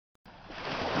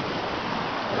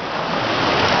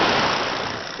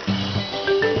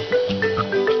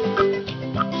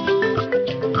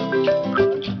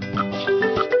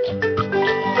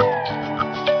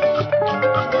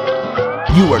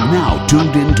You are now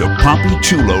tuned in to Papi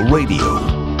Chulo Radio.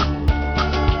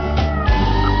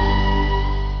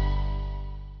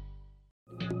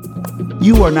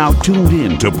 You are now tuned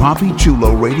in to Papi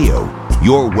Chulo Radio,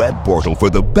 your web portal for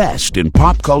the best in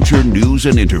pop culture news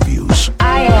and interviews.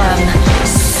 I am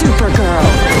Supergirl.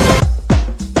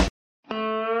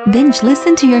 Binge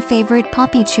listen to your favorite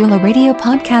Papi Chulo Radio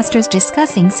podcasters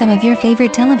discussing some of your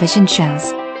favorite television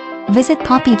shows. Visit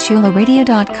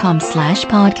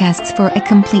papichuloradio.com/podcasts for a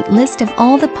complete list of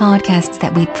all the podcasts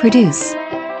that we produce.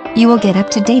 You will get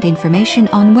up-to-date information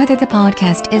on whether the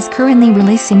podcast is currently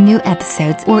releasing new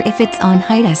episodes or if it's on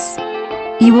hiatus.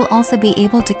 You will also be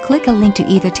able to click a link to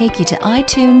either take you to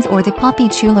iTunes or the Papi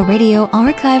Chulo Radio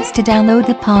archives to download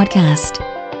the podcast.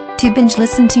 To binge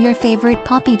listen to your favorite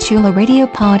Papi Chulo Radio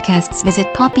podcasts,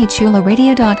 visit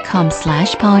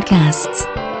papichuloradio.com/podcasts.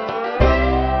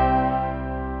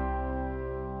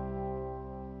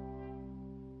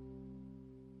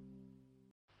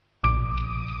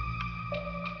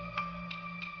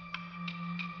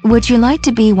 Would you like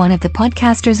to be one of the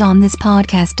podcasters on this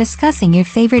podcast discussing your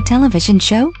favorite television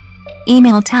show?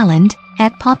 Email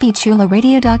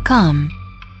talent@papichuloradio.com.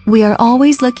 We are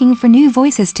always looking for new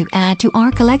voices to add to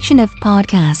our collection of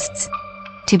podcasts.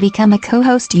 To become a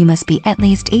co-host, you must be at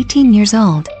least 18 years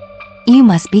old. You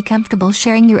must be comfortable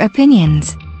sharing your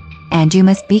opinions. And you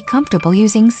must be comfortable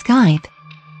using Skype.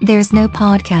 There's no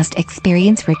podcast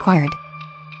experience required.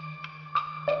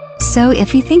 So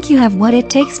if you think you have what it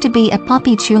takes to be a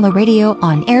Papi Chulo Radio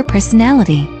on-air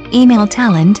personality, email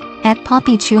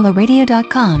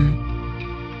talent@papichuloradio.com.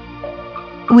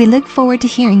 We look forward to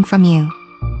hearing from you.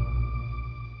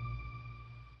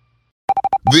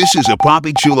 This is a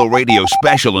Papi Chulo Radio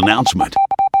special announcement.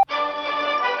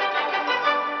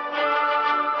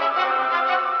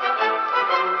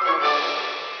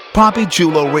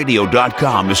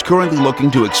 PapiChuloRadio.com is currently looking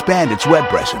to expand its web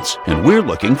presence, and we're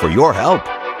looking for your help.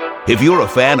 If you're a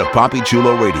fan of Papi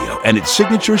Chulo Radio and its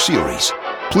signature series,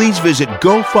 please visit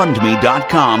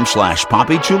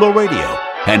GoFundMe.com/PapiChuloRadio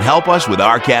and help us with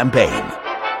our campaign.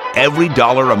 Every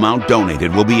dollar amount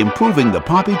donated will be improving the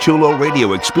Papi Chulo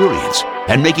Radio experience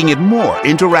and making it more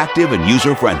interactive and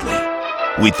user-friendly.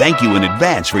 We thank you in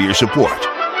advance for your support.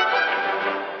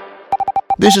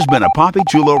 This has been a Papi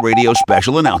Chulo Radio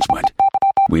special announcement.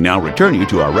 We now return you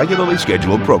to our regularly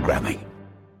scheduled programming.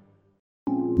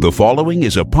 The following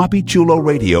is a Papi Chulo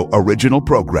Radio original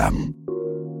program.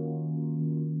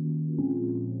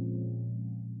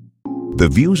 The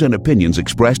views and opinions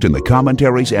expressed in the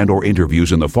commentaries and/or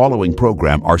interviews in the following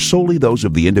program are solely those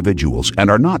of the individuals and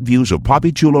are not views of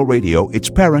Papi Chulo Radio, its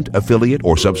parent, affiliate,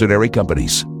 or subsidiary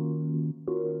companies.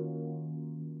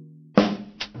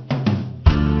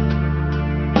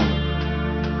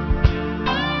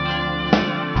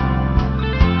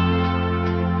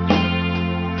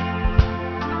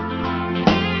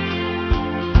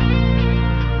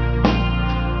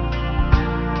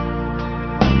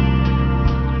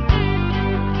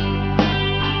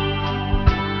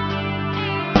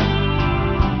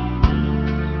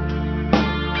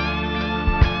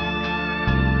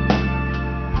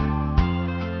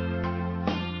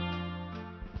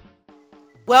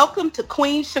 Welcome to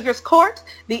Queen Sugar's Court,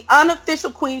 the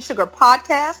unofficial Queen Sugar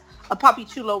podcast, a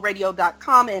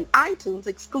PapiChuloRadio.com and iTunes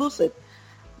exclusive.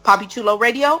 Papi Chulo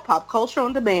Radio, pop culture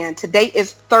on demand. Today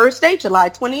is Thursday, July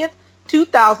 20th,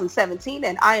 2017,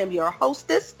 and I am your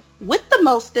hostess with the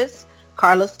mostest,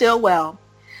 Carla Stillwell.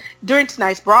 During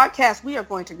tonight's broadcast, we are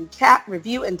going to recap,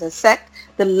 review, and dissect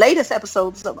the latest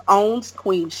episodes of OWN's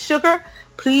Queen Sugar.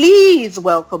 Please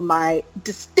welcome my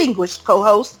distinguished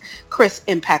co-host, Chris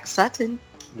Impact Sutton.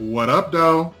 What up,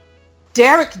 though?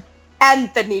 Derek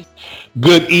Anthony.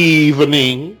 Good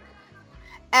evening.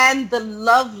 And the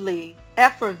lovely,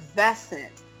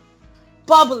 effervescent,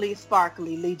 bubbly,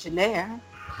 sparkly Legionnaire.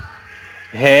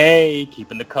 Hey,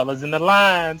 keeping the colors in the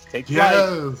lines. Take flight.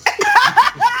 Yes.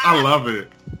 I love it.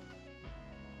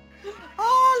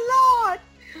 Oh, Lord.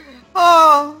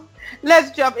 Oh,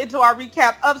 let's jump into our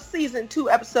recap of Season 2,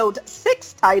 Episode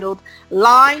 6, titled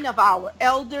Line of Our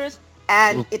Elders,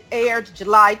 and it aired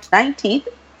July 19th,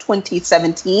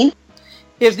 2017.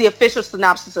 Here's the official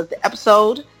synopsis of the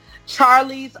episode.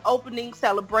 Charlie's opening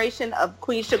celebration of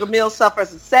Queen Sugar Mill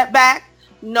suffers a setback.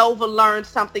 Nova learns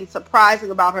something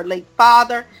surprising about her late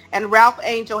father, and Ralph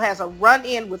Angel has a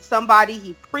run-in with somebody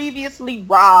he previously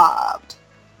robbed.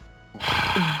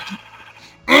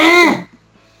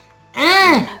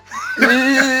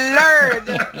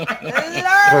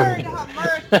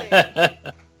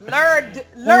 Lord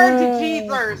have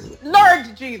mercy.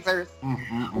 Lord Jesus.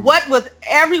 What was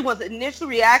everyone's initial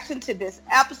reaction to this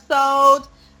episode?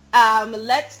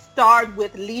 Let's start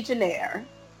with Legionnaire.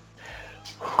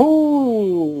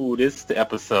 Ooh, this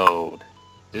episode.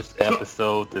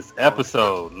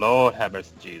 Lord have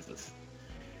mercy, Jesus.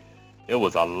 It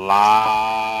was a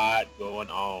lot going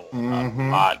on.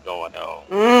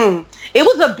 It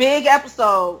was a big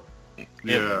episode.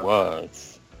 It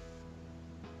was.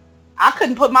 I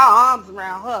couldn't put my arms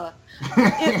around her.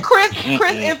 Chris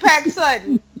Impact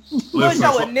Sutton. What's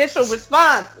your initial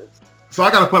responses? So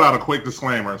I got to put out a quick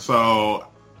disclaimer. So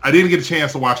I didn't get a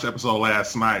chance to watch the episode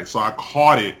last night, so I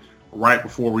caught it right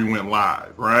before we went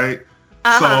live, right?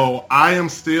 So I am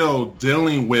still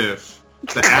dealing with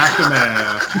the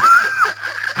aftermath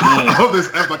of this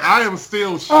episode. Like, I am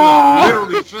still shook,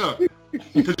 literally shook.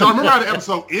 Because y'all remember how the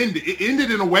episode ended? It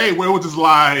ended in a way where it was just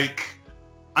like,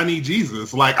 I need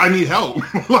Jesus. Like, I need help.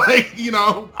 Like, you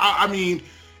know, I mean,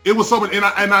 it was so much. And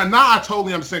I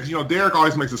totally understand, because, you know, Derek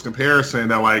always makes this comparison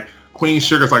that, like, Queen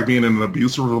Sugar's like being in an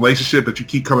abusive relationship that you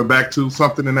keep coming back to,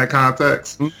 something in that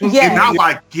context. Yeah. And I,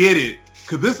 like, get it.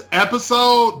 Because this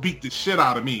episode beat the shit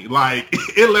out of me. Like,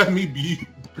 it left me be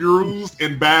bruised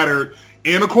and battered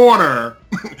in a corner.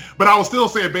 But I was still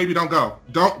saying, baby, don't go.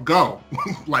 Don't go.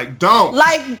 Like, don't.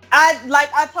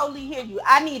 I totally hear you.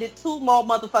 I needed 2 more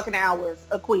motherfucking hours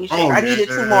of Queen Sugar. I needed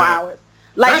 2 more hours.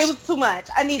 Like, it was too much.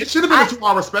 It should have been a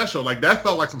 2-hour special. Like, that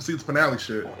felt like some season finale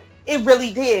shit. It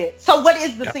really did. So what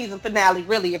is the season finale,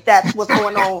 really, if that's what's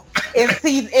going on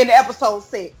in episode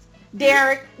 6?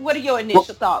 Derek, what are your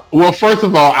initial thoughts? Well, first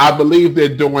of all, I believe they're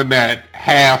doing that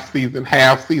half season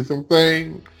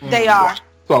thing. They are.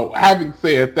 So, having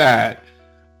said that,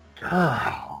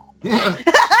 girl,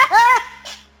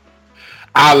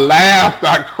 I laughed,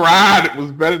 I cried. It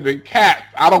was better than Cats.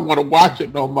 I don't want to watch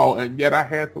it no more, and yet I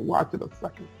had to watch it a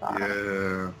second time.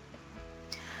 Yeah.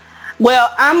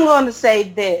 Well, I'm going to say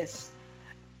this.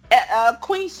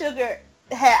 Queen Sugar,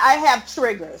 I have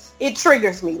triggers. It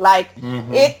triggers me. Like,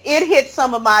 it hits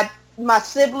some of my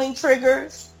sibling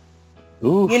triggers.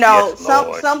 Ooh, you know,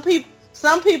 yes,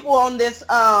 some people on this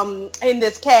in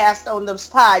this cast, on this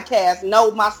podcast, know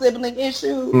my sibling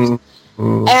issues.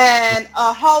 And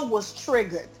a hoe was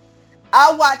triggered.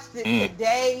 I watched it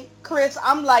today, Chris.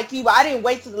 I'm like you. I didn't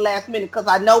wait till the last minute because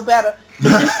I know better.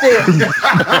 But you still.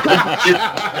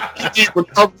 You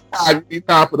need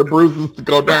time for the bruises to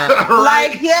go down.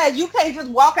 Like, yeah, you can't just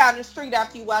walk out in the street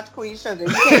after you watch Queen Sugar.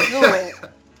 You can't do it.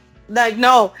 Like,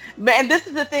 no. And this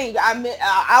is the thing.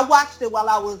 I watched it while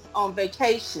I was on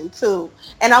vacation, too.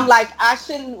 And I'm like,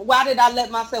 why did I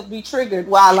let myself be triggered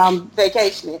while I'm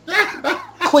vacationing?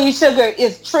 Queen Sugar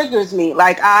triggers me.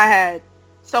 Like, I had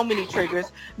so many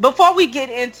triggers. Before we get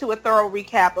into a thorough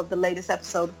recap of the latest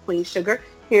episode of Queen Sugar,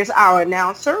 here's our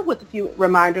announcer with a few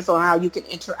reminders on how you can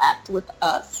interact with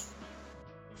us.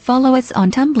 Follow us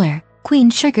on Tumblr,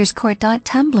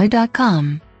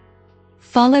 queensugarscourt.tumblr.com.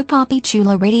 Follow Poppy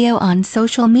Chulo Radio on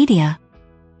social media.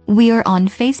 We are on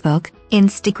Facebook,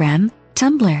 Instagram,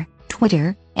 Tumblr,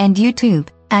 Twitter, and YouTube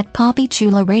at Poppy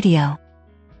Chulo Radio.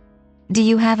 Do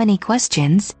you have any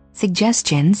questions,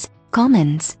 suggestions,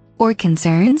 comments, or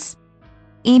concerns?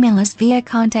 Email us via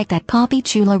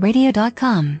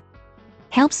contact@poppychuloradio.com.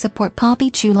 Help support Poppy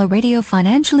Chulo Radio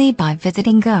financially by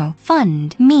visiting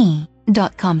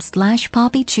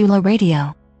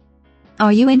gofundme.com/poppychuloradio.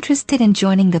 Are you interested in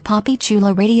joining the Poppy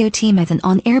Chulo Radio team as an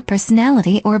on-air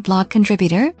personality or blog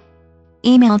contributor?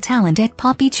 Email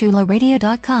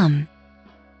talent@poppychuloradio.com.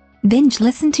 Binge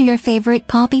listen to your favorite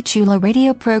Poppy Chulo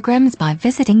Radio programs by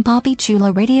visiting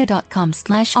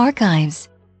poppychuloradio.com/archives.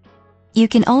 You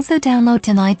can also download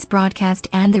tonight's broadcast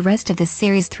and the rest of the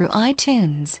series through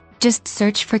iTunes. Just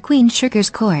search for Queen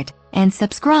Sugar's Court and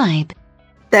subscribe.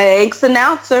 Thanks,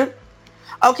 announcer.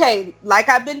 Okay, like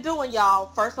I've been doing,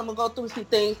 y'all. First, I'm going to go through some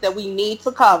things that we need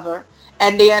to cover.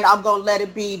 And then I'm going to let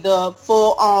it be the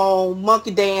full-on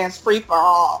monkey dance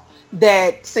free-for-all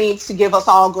that seems to give us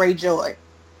all great joy.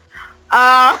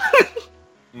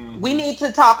 We need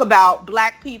to talk about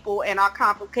Black people and our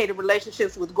complicated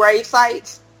relationships with grave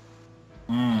sites.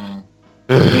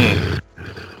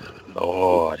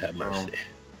 Lord have mercy.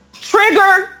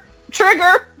 Trigger.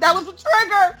 That was a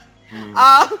trigger.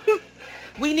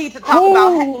 We need to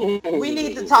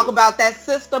talk about that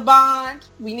sister bond.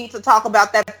 We need to talk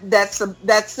about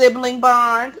that sibling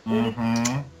bond.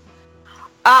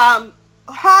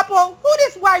 Harpo, who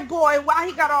this white boy? Why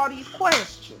he got all these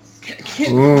questions?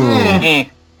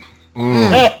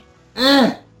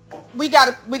 We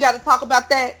gotta talk about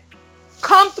that.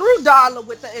 Come through, Darla,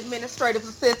 with the administrative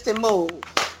assistant move.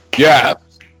 Yeah.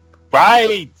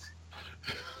 Right.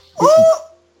 Ooh,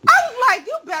 I was like,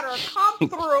 you better come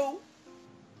through.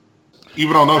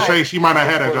 Even though no shade, she might not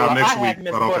have that job next week.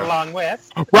 Miss But okay. Long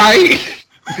West. Right.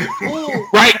 Ooh.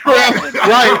 Right, Chris?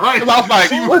 Right. Because I was like,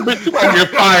 bitch, you gonna get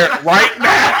fired right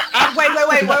now. Wait.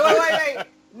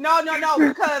 No.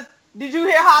 Because did you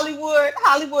hear Hollywood?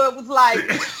 Hollywood was like,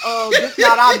 this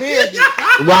not our business.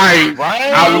 Right.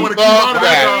 I would love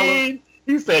that.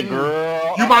 He said,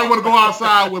 girl. You might want to go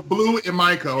outside with Blue and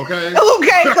Micah, okay?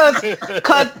 Okay,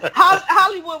 because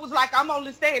Hollywood was like, I'm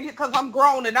only staying here because I'm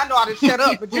grown and I know how to shut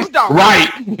up, but you don't. Right.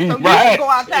 So you can go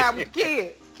outside with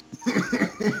kids.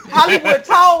 Hollywood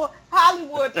told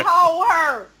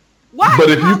her. Why But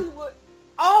is if you- Hollywood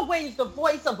always the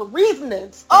voice of the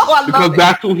reasonings? Oh, I love Because it.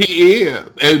 that's who he is.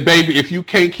 And baby, if you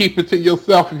can't keep it to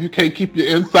yourself, if you can't keep your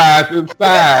insides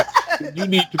inside, you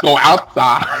need to go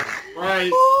outside.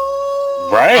 Right.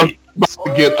 Right.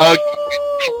 To get ugly,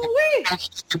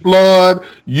 blood,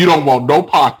 you don't want no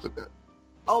parts of it.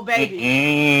 Oh, baby.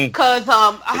 Mm-mm. Because It's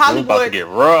about to Hollywood get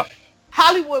rough.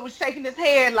 was shaking his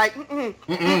head like,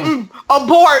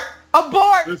 abort.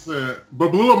 Listen,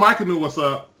 but Blue and Micah knew what's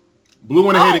up. Blue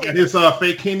went ahead and got his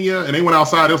fake Kenya, and they went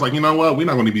outside. It was like, you know what? We're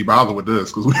not going to be bothered with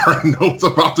this because we already know what's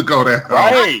about to go down.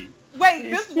 Right. Wait,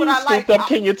 this is what I like. Up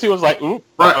Kenya too. Was like, oop.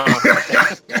 Like,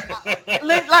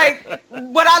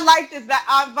 what I liked is that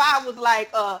our vibe was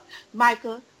like,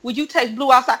 Micah, would you take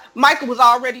Blue outside? Micah was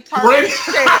already turning his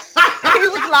chair. He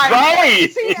was like, Right.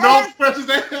 No stretches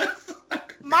ass.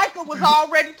 Micah was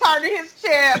already turning his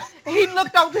chair. He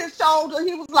looked over his shoulder.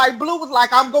 He was like, Blue was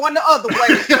like, I'm going the other way.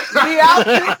 Be out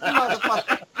this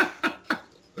motherfucker.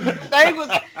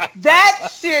 That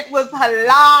shit was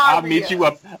hilarious. I'll meet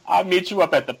you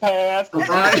up at the pass.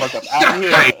 Out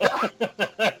here.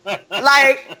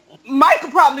 Like, Micah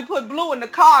probably put Blue in the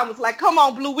car and was like, come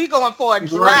on, Blue, we going for a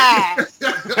drive.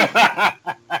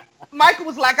 Michael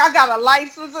was like, I got a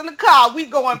license in the car. We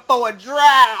going for a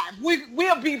drive.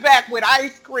 We'll be back with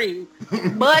ice cream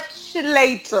much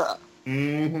later.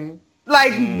 Mm-hmm.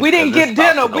 Like, we didn't get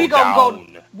dinner. We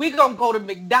gonna go to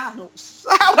McDonald's.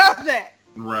 How about that?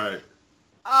 Right.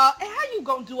 And how you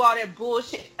gonna do all that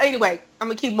bullshit? Anyway, I'm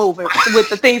gonna keep moving with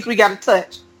the things we gotta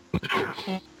touch.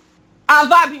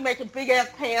 I be making big ass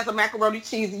pans of macaroni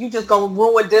cheese, and you just gonna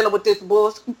ruin dinner with this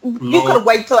bullshit. You could have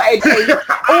waited till 8 a.m.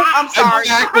 Oh, I'm sorry.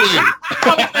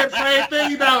 That same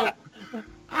thing, though.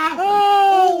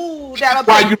 Oh, that'll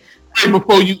Why you pray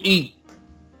before you eat?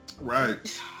 Right.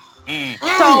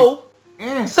 So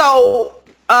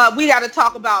we got to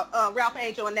talk about Ralph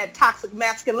Angel and that toxic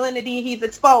masculinity he's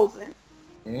exposing.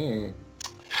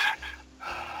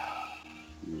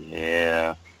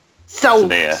 Yeah.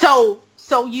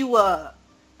 So you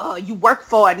work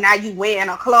for it, now you wearing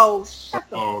her clothes. Shut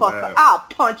the fuck up. I'll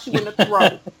punch you in the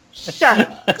throat. Shut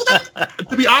up.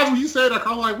 To be honest, when you said that,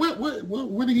 I'm like,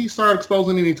 when did he start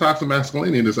exposing any toxic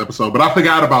masculinity in this episode? But I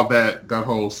forgot about that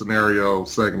whole scenario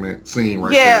segment scene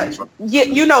right there. So. Yeah,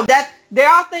 you know that there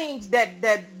are things that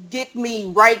get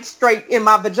me right straight in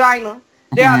my vagina.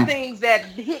 There are things that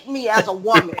hit me as a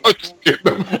woman.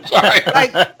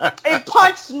 Like, it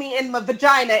punched me in my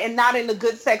vagina and not in a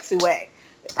good, sexy way.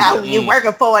 You're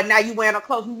working for it, now you wearing her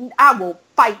clothes. I will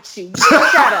fight you.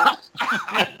 Shut up.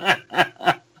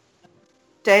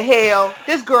 The hell?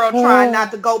 This girl trying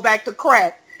not to go back to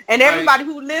crack. And everybody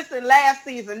who listened last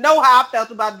season know how I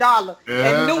felt about Dollar.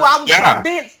 And knew I was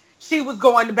convinced she was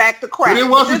going back to crack. But it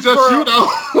wasn't just you,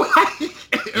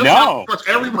 though. No.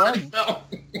 Everybody felt.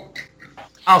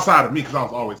 Outside of me, because I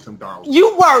was always Tim Darwin.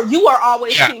 You were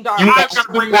always Tim Darwin.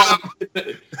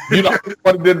 You know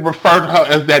what didn't refer to her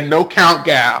as that no count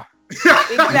gal.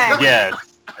 Exactly. Yes.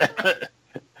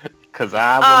 Because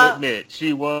I will admit,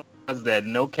 she was that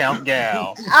no count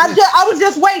gal. I was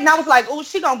just waiting. I was like, oh,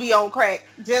 she gonna be on crack.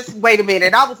 Just wait a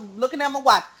minute. I was looking at my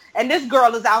watch, and this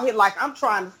girl is out here like, I'm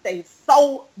trying to stay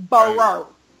sober. Right.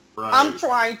 I'm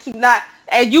trying to not,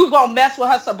 and you gonna mess with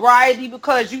her sobriety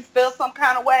because you feel some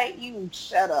kind of way? You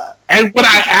shut up. And what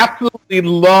I absolutely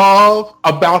love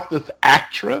about this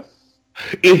actress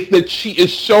is that she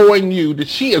is showing you that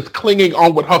she is clinging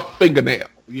on with her fingernail.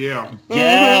 Yeah.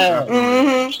 Yeah.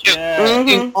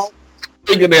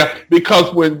 Fingernail,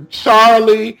 because when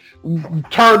Charlie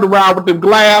turned around with the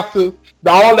glasses,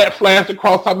 all that flashed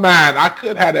across her mind. I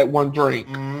could have that one drink.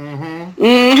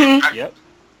 Yep.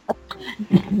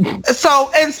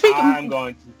 So, and speaking, I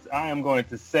am going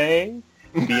to say,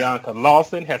 Bianca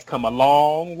Lawson has come a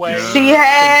long way. Yeah. She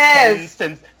has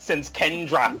since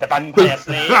Kendra, the fun last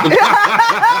name.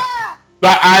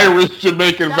 The Irish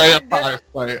Jamaican vampire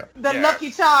slayer. The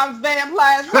Lucky Charms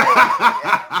vampire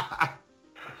slayer.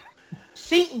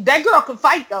 That girl can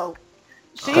fight though.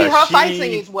 Her fight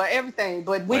scenes were everything,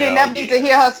 but we didn't ever need to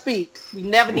hear her speak. We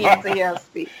never needed to hear her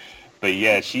speak. But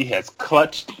yeah, she has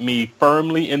clutched me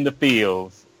firmly in the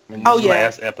feels in this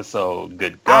last episode.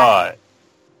 Good God.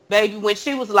 baby, when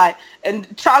she was like,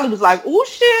 and Charlie was like, "Ooh,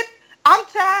 shit, I'm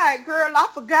tired, girl. I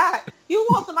forgot. You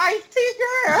want some iced tea,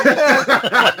 girl?"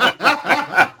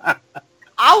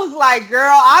 I was like,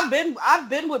 "Girl, I've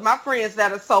been with my friends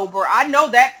that are sober. I know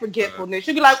that forgetfulness."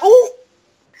 She'd be like, "Ooh,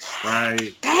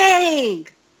 right, dang."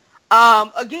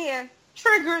 Again,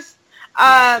 triggers.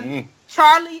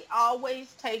 Charlie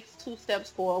always takes 2 steps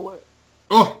forward.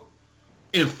 Oh,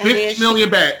 and 50 million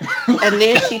back. And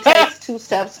then she takes 2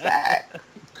 steps back.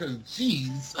 Cause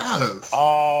Jesus.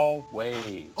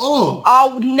 Always.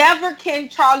 Oh, never can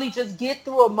Charlie just get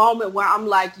through a moment where I'm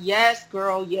like, yes,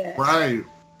 girl, yes. Right.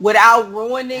 Without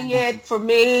ruining it for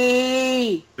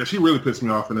me. Yeah, she really pissed me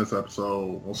off in this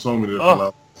episode on so many different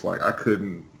levels. Like, I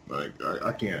couldn't, like,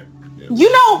 I can't.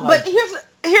 You know, but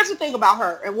here's the thing about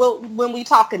her, and when we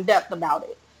talk in depth about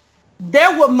it,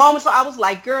 there were moments where I was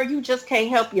like, girl, you just can't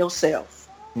help yourself.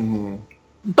 Mm-hmm.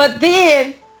 But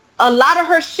then a lot of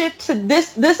her shit to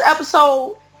this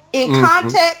episode in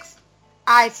context,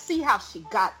 I see how she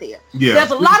got there. Yeah.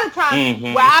 There's a lot of times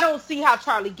where I don't see how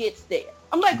Charlie gets there.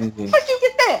 I'm like, how'd you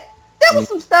get there? There was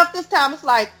some stuff this time. It's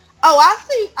like, oh,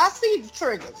 I see the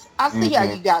triggers. I see how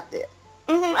you got there.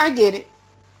 I get it.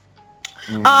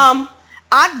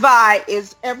 Advi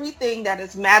is everything that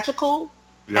is magical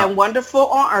and wonderful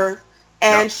on Earth,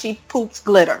 and she poops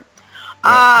glitter.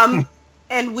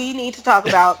 And we need to talk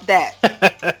about that.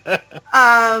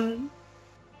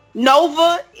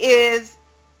 Nova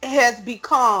has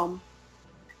become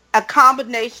a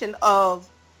combination of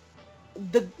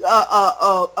the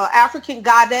African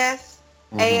goddess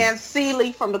and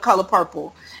Celie from The Color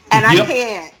Purple, and I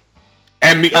can't.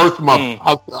 And the Earth Mother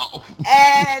herself.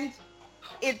 And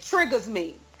it triggers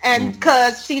me, and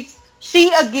because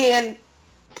she again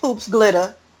poops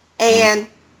glitter, and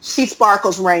she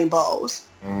sparkles rainbows.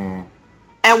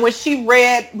 And when she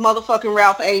read motherfucking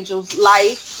Ralph Angel's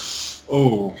life,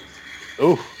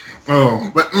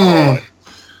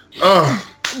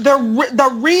 the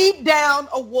read down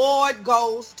award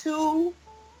goes to.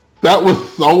 That was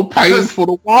so painful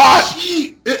to watch.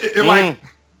 Like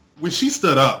when she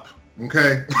stood up,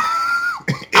 okay.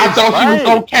 I thought she was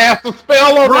gonna cast a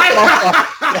spell on her.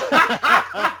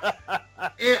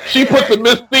 She put the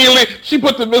Miss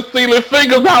Seeley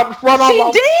fingers out in front of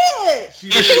her. She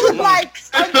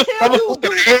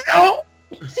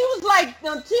was like,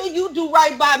 until you do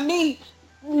right by me,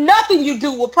 nothing you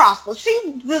do will prosper.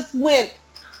 She just went.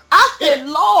 I said,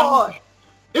 Lord.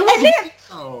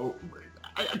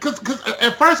 Because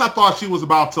at first I thought she was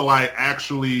about to like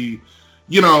actually,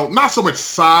 you know, not so much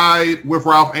side with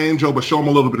Ralph Angel, but show him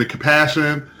a little bit of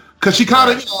compassion. Because she kind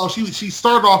of, you know, she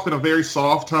started off in a very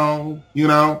soft tone, you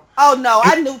know. Oh no,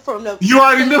 I knew from the. You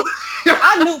already knew.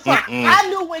 I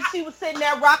knew when she was sitting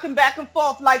there rocking back and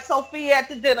forth like Sophia at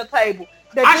the dinner table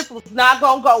that this was not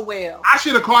gonna go well. I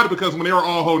should have caught it because when they were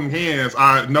all holding hands,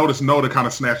 I noticed Noda kind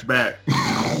of snatched back.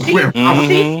 She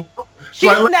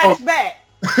snatched back.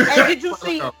 And did you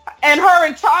see? And her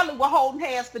and Charlie were holding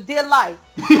hands for dear life.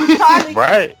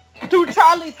 Through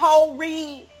Charlie's whole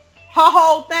read, her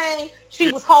whole thing,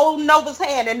 she was holding Nova's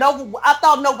hand, and I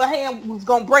thought Nova's hand was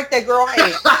gonna break that girl's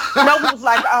hand. Nova was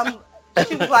like,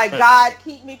 she was like, God,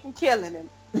 keep me from killing him,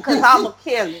 because I'm a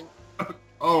kill him.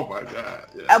 Oh my God!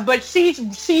 Yeah. But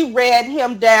she read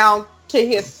him down to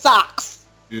his socks.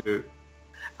 Yeah.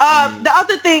 The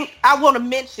other thing I want to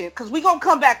mention, because we're gonna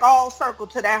come back all circle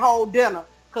to that whole dinner,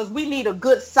 because we need a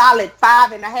good solid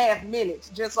 5.5 minutes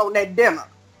just on that dinner.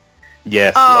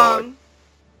 Yes, Lord.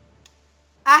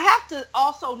 I have to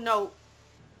also note,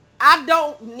 I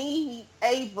don't need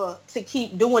Ava to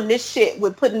keep doing this shit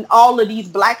with putting all of these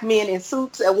black men in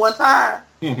suits at one time.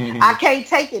 I can't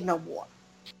take it no more.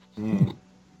 And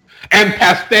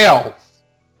pastels.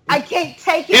 I can't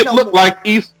take it no more. It looked like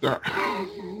Easter.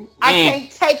 I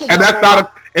can't take it and no that's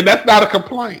more. That's not a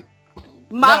complaint.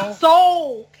 My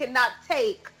soul cannot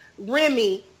take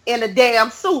Remy in a damn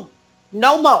suit.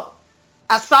 No more.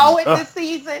 I saw it this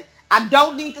season. I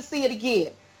don't need to see it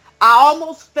again. I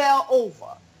almost fell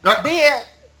over. Then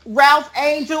Ralph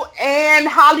Angel and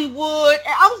Hollywood.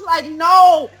 And I was like,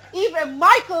 no. Even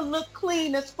Michael looked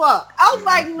clean as fuck. I was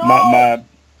like, no.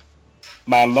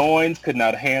 My loins could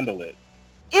not handle it.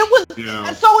 It was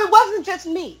so it wasn't just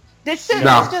me. This shit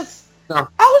was just. I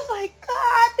was like,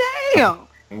 God damn.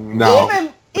 No.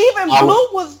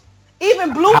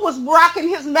 Even Blue was rocking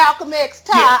his Malcolm X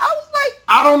tie. Yeah. I was like,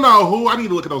 I don't know who. I need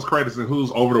to look at those credits and who's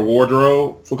over the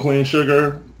wardrobe for Queen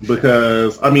Sugar,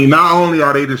 because I mean, not only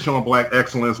are they just showing black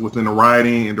excellence within the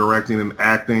writing and directing and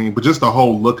acting, but just the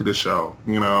whole look of the show.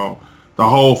 You know, the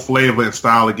whole flavor and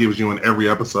style it gives you in every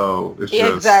episode. It's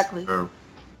just exactly.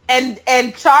 And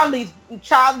Charlie's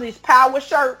power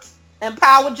shirts and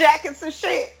power jackets and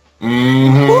shit.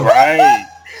 Mm-hmm. Right.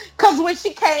 Because when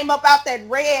she came up out that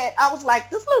red, I was like,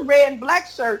 this little red and black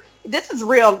shirt, this is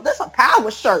real. This is a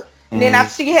power shirt. And then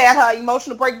after she had her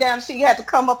emotional breakdown, she had to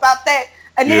come up out that.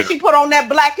 And then she put on that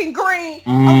black and green.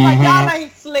 I was like, y'all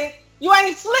ain't slick. You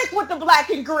ain't slick with the black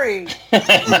and green.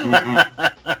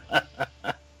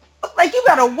 Like, you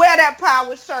better wear that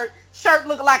power shirt. Shirt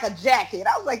look like a jacket.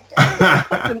 I was like,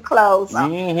 put some clothes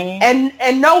on.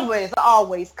 And Nova is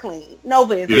always clean.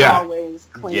 Nova is always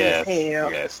clean as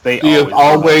hell. Yes, she is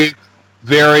always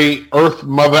very Earth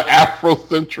Mother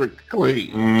Afrocentric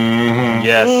clean.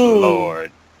 Yes,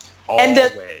 Lord.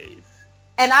 Always.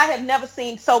 And I have never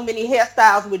seen so many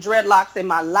hairstyles with dreadlocks in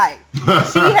my life.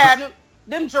 She had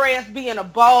them dreads be in a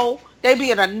bow. They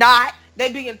be in a knot.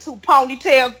 They be in two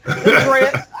ponytails.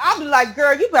 I be like,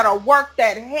 girl, you better work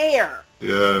that hair.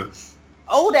 Yes.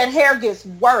 Oh, that hair gets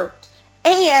worked.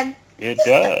 And it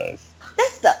does.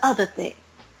 That's the other thing.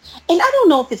 And I don't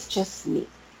know if it's just me,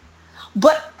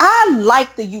 but I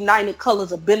like the United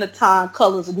Colors of Benetton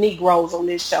colors of Negroes on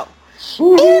this show.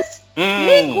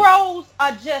 Negroes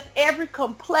are just every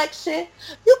complexion.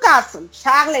 You got some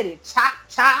chocolatey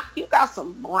chop. You got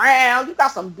some brown. You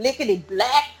got some blickety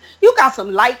black. You got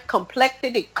some light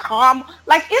complected caramel.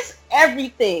 Like, it's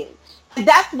everything.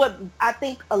 That's what I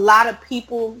think a lot of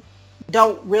people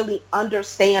don't really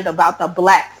understand about the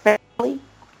black family.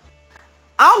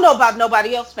 I don't know about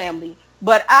nobody else's family,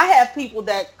 but I have people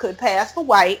that could pass for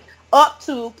white up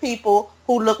to people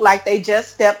who look like they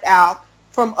just stepped out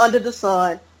from under the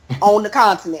sun on the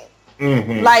continent.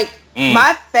 Like,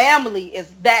 my family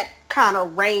is that kind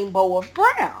of rainbow of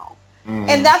brown.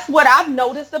 And that's what I've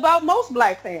noticed about most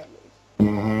black families.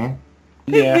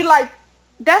 People be like,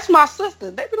 that's my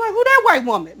sister. They be like, who that white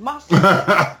woman? My sister.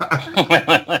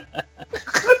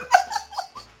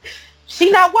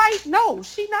 She not white? No,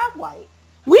 she not white.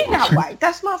 We not white.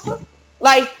 That's my sister.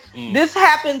 Like, this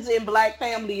happens in black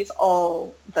families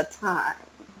all the time.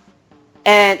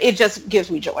 And it just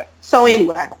gives me joy. So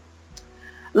anyway,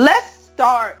 let's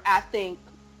start, I think,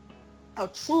 a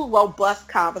true robust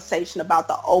conversation about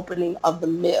the opening of the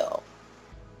mill.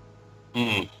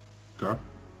 Okay.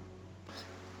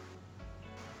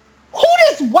 Who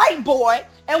this white boy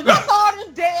and what's all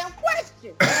them damn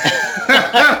questions?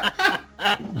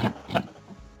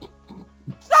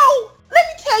 So let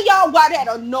me tell y'all why that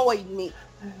annoyed me.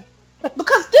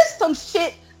 Because this some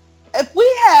shit, if we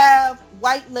have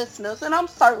white listeners, and I'm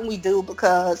certain we do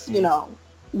because, you know,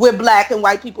 we're black and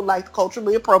white people like to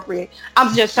culturally appropriate.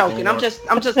 I'm just joking. I'm just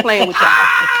playing with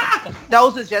y'all.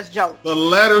 Those are just jokes. The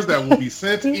letters that will be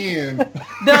sent in.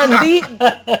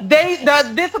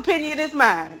 This opinion is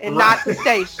mine and not the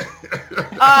station.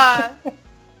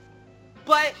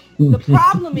 But the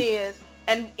problem is,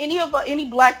 and any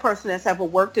black person that's ever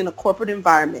worked in a corporate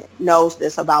environment knows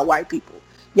this about white people.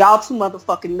 Y'all too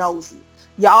motherfucking nosy.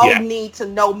 Y'all need to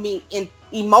know me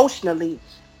emotionally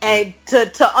and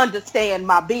to understand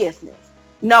my business.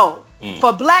 No,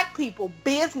 for black people,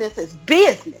 business is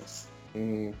business.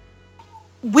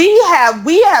 We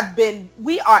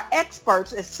are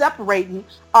experts at separating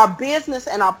our business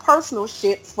and our personal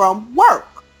shit from work.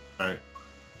 Right.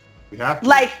 We have to.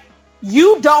 Like,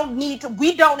 we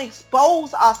don't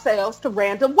expose ourselves to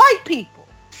random white people.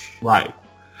 Right.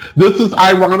 This is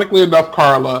ironically enough,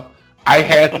 Carla, I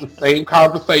had the same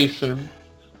conversation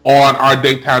on our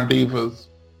Daytime Divas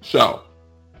show.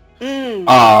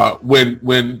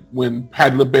 When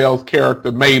Patti LaBelle's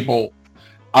character Mabel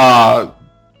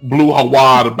blew her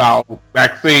wad about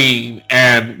Maxine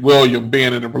and William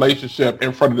being in a relationship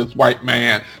in front of this white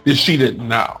man that she didn't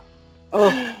know.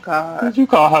 Oh God! Did you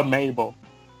call her Mabel?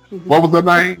 What was her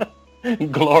name?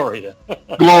 Gloria.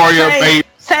 Gloria.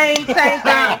 Same thing.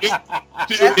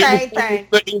 Same thing.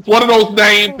 It's one of those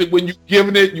names that when you're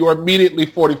giving it, you're immediately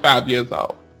 45 years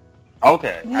old.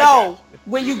 Okay. No,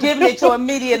 when you're giving it to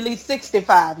immediately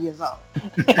 65 years old.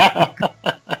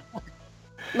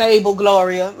 Mabel,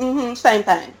 Gloria, same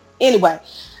thing. Anyway,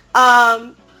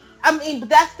 I mean, but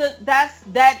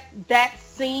that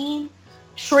scene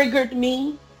triggered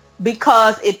me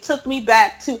because it took me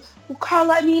back to, well,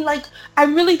 Carla, I mean, like, I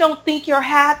really don't think you're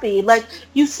happy. Like,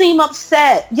 you seem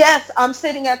upset. Yes, I'm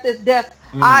sitting at this desk.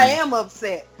 I am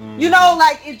upset. You know,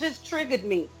 like, it just triggered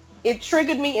me. It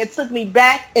triggered me. It took me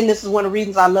back, and this is one of the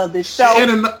reasons I love this show.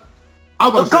 And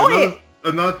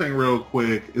another thing real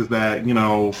quick is that, you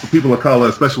know, for people of color,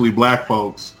 especially black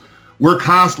folks, we're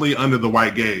constantly under the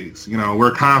white gaze. You know,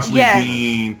 we're constantly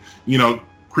being, you know,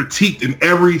 critiqued in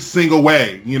every single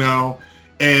way, you know.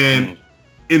 And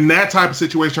in that type of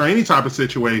situation or any type of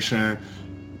situation,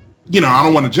 I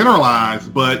don't want to generalize,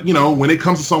 but, when it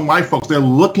comes to some white folks, they're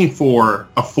looking for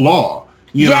a flaw,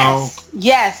 Yes.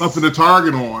 something to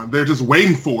target on. They're just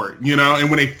waiting for it, and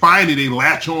when they find it, they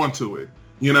latch on to it,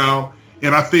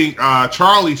 And I think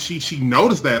Charlie, she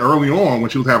noticed that early on when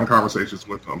she was having conversations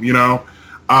with him,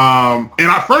 And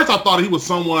at first I thought he was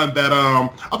someone that, I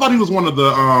thought he was one of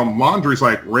the Laundry's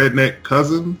like redneck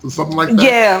cousins or something like that.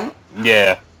 Yeah.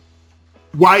 Yeah.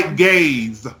 White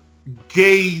gays.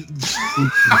 I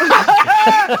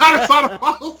saw the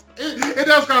post. It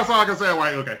does kind of sound like I said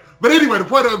white. Okay. But anyway, the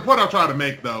point I'm trying to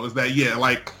make, though, is that,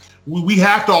 we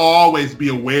have to always be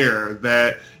aware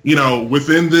that,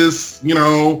 within this,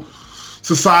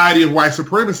 society of white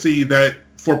supremacy, that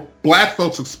for black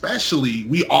folks especially,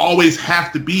 we always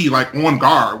have to be, on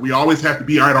guard. We always have to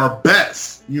be at our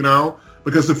best,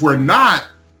 because if we're not,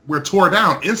 we're tore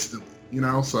down instantly,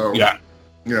 so. Yeah.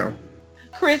 Yeah.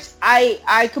 Chris,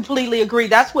 I completely agree.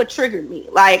 That's what triggered me.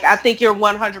 I think you're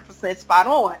 100% spot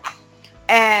on.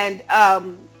 And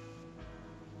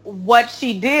what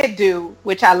she did do,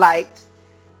 which I liked,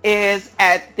 is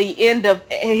at the end of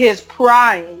his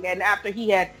prying and after he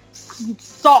had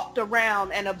stalked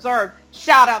around and observed,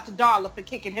 shout out to Darla for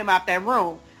kicking him out that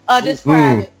room.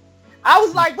 Describe it. I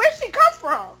was like, where'd she come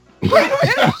from?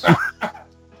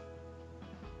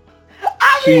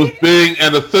 She was being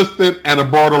an assistant and a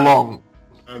brought along.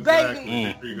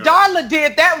 Baby, Darla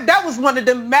did that. That was one of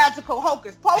the magical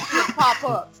hocus pocus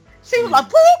pop-ups. She was like,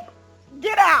 poop,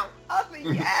 get out. I was like,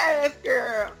 yes,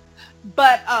 girl.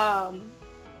 But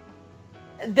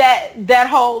that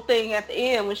whole thing at the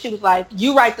end when she was like,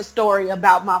 you write the story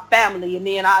about my family and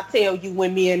then I'll tell you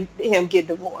when me and him get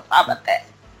divorced. How about that?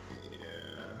 Yeah.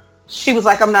 She was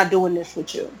like, I'm not doing this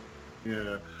with you.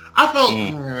 Yeah. I felt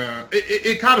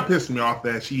it kind of pissed me off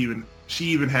that she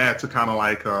even had to kind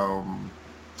of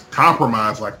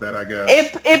compromise like that, I guess.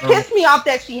 It pissed me off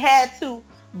that she had to,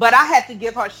 but I had to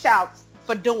give her shouts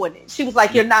for doing it. She was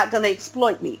like, you're not going to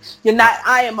exploit me.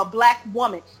 I am a black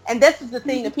woman. And this is the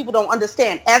thing that people don't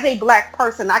understand. As a black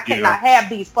person, I cannot have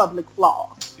these public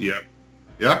flaws. Yep.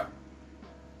 Yep.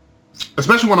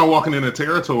 Especially when I'm walking in a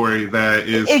territory that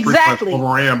is exactly pretty much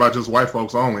overran by just white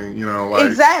folks only,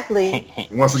 Exactly.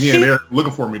 Once again, they're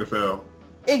looking for me to fail.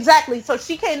 Exactly. So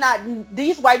she cannot,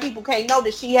 these white people can't know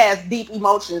that she has deep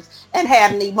emotions and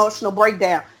had an emotional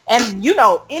breakdown. And,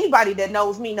 anybody that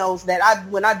knows me knows that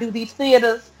when I do these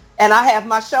theaters and I have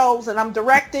my shows and I'm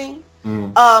directing,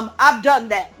 I've done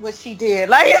that, what she did.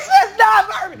 It's just not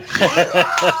very.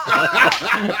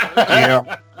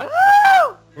 Yeah.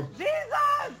 Oh, Jesus.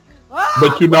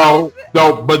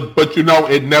 Oh,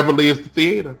 But it never leaves the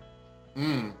theater.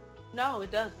 No,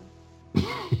 it doesn't.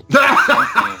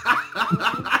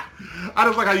 I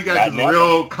just like how you guys get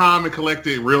real calm and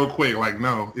collected real quick.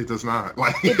 No, it does not.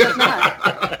 It does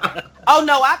not. Oh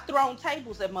no, I've thrown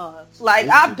tables at mugs.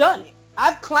 I've done it.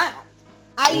 I've clowned.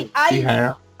 I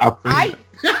know.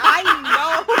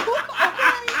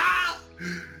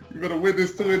 You gonna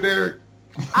witness to it, Derek?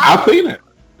 I've seen it.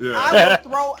 Yeah.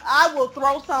 I will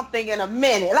throw something in a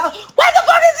minute. What the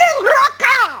fuck is this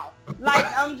cow?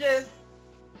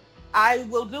 I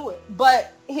will do it.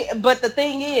 But the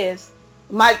thing is,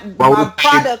 my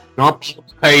product. Dump the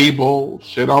table,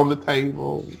 shit on the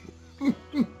table.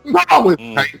 Not always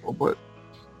the table, but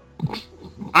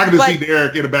I can just see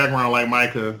Derek in the background like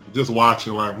Micah, just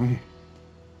watching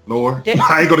Lord,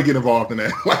 I ain't gonna get involved in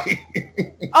that.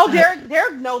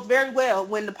 Derek knows very well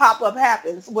when the pop-up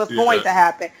happens, what's going to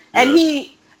happen. And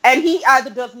he either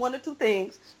does one or two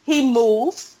things. He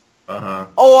moves,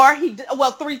 or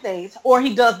three things. Or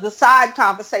he does the side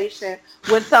conversation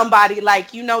with somebody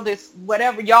this,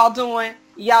 whatever y'all doing,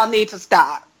 y'all need to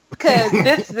stop. Because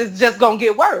this is just going to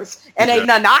get worse. And ain't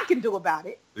nothing I can do about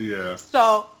it. Yeah.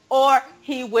 So, or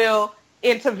he will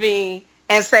intervene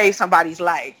and save somebody's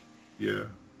life. Yeah.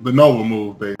 The Nova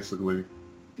move, basically.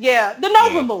 Yeah, the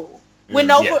Nova move. When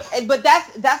Nova, but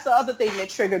that's the other thing that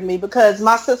triggered me because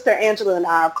my sister Angela and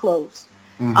I are close.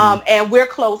 And we're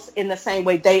close in the same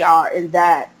way they are in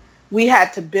that we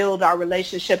had to build our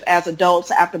relationship as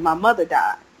adults after my mother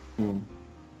died.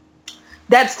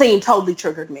 That scene totally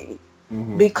triggered me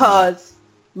because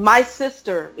my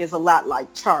sister is a lot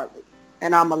like Charlie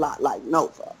and I'm a lot like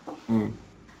Nova.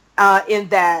 In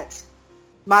that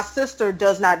my sister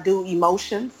does not do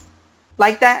emotions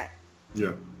like that.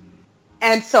 Yeah.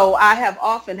 And so I have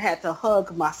often had to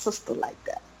hug my sister like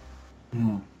that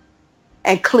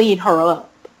and clean her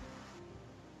up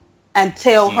and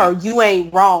tell her you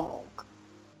ain't wrong.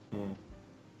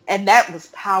 And that was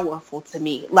powerful to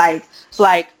me.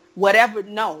 Whatever,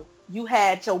 no, you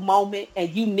had your moment and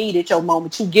you needed your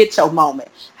moment. You get your moment.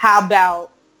 How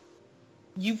about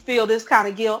you feel this kind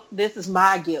of guilt, this is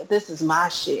my guilt. This is my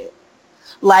shit.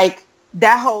 Like,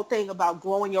 that whole thing about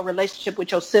growing your relationship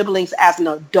with your siblings as an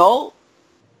adult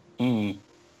is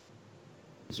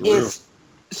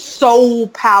so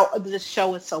powerful. This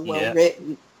show is so well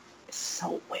written. It's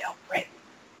so well written.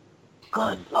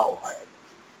 Good Lord.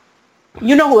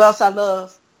 You know who else I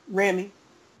love? Remy.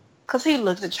 Because he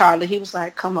looked at Charlie. He was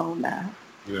like, come on now.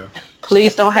 Yeah.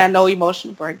 Please don't have no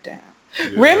emotional breakdown.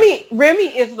 Yeah.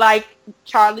 Remy is like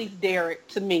Charlie's Derek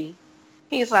to me.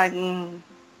 He's like,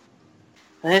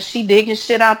 and she digging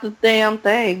shit out the damn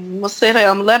thing. I'm gonna sit here.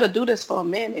 I'm gonna let her do this for a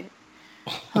minute.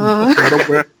 Let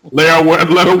her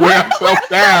wear herself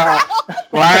down.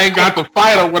 Well, I ain't got to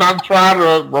fight her when I'm trying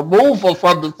to remove her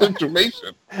from the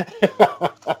situation.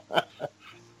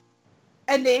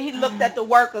 And then he looked at the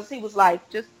workers. He was like,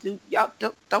 "Just do y'all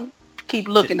don't keep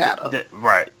looking at her."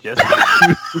 Right. Just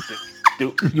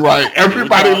do. Right.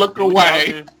 Everybody look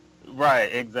away.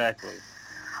 Right. Exactly.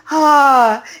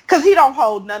 Because he don't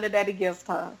hold none of that against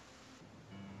her.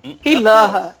 He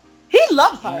love her. He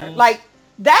loves her. Like,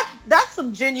 that's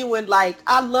some genuine, like,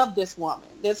 I love this woman.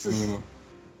 This is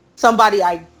somebody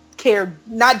I care,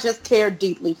 not just care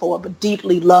deeply for, but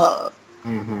deeply love.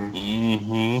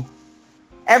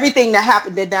 Everything that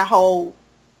happened in that whole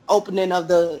opening of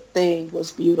the thing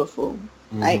was beautiful.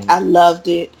 Like, I loved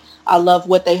it. I love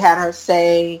what they had her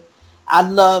say. I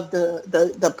love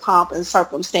the pomp and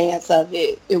circumstance of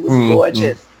it. It was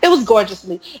gorgeous. It was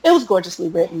gorgeously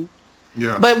written.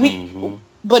 Yeah.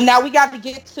 But now we got to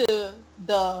get to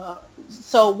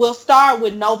so we'll start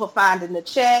with Nova finding the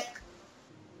check.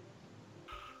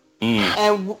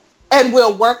 And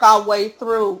we'll work our way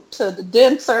through to the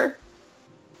denser.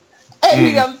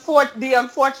 And the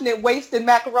unfortunate wasted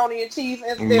macaroni and cheese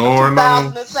incident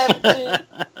of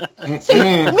 2017.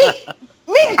 See, me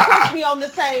and Chris be on the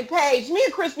same page.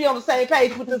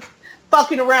 With this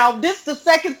fucking around. This is the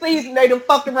second season they done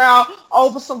fucking around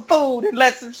over some food and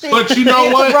let some shit. But you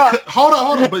know what? Hold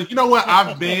on. But you know what?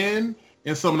 I've been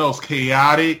in some of those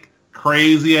chaotic,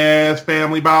 crazy ass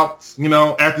family bouts,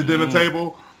 at the dinner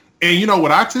table. And you know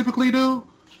what I typically do?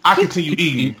 I continue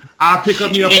eating. I pick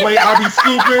up me a plate. I'll be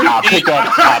scooping. I'll pick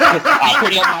up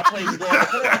my plate and go.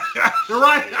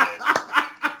 Right.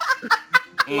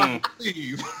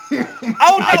 Please.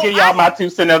 I give y'all my 2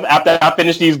 cents after I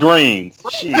finish these greens.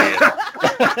 Shit.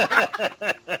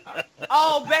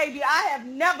 Oh, baby, I have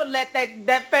never let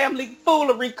that family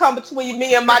foolery come between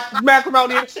me and my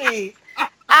macaroni and cheese.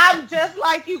 I'm just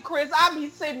like you, Chris. I be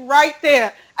sitting right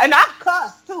there, and I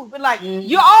cuss too. But like,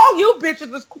 you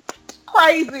bitches is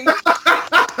crazy.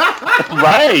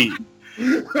 Right.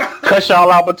 Cuss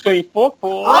y'all out between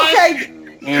forkfuls. Okay.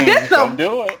 This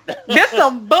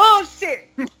some bullshit.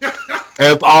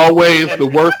 As always, the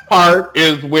worst part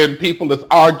is when people is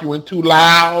arguing too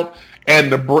loud and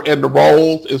the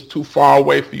rolls is too far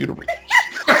away for you to reach.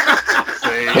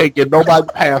 Can't get nobody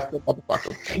past the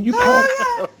motherfucker. Can you pass?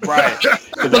 Right.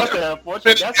 Because that's the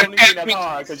unfortunate. That's the only thing that's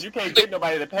hard. Because you can't get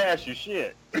nobody to pass your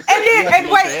shit. And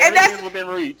that's within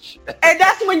reach. And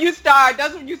that's when you start.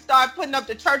 That's when you start putting up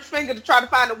the church finger to try to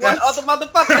find the one other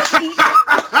motherfucker to eat.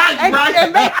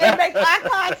 and make eye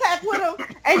contact with them.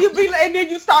 And then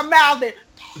you start mouthing,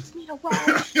 "Pass me the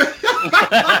rolls."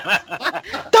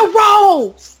 The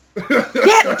rolls.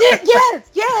 Yes.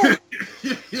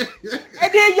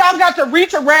 And then y'all got to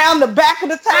reach around the back of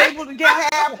the table to get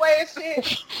halfway and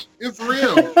shit. It's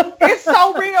real. It's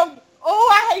so real. Oh,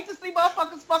 I hate to see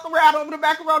motherfuckers fuck around over the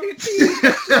macaroni and cheese.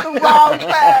 The wrong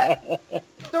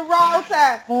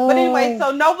time. But anyway,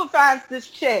 so Nova finds this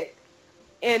check,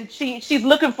 and she's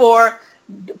looking for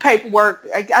paperwork.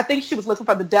 I think she was looking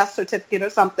for the death certificate or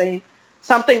something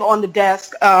on the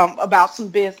desk about some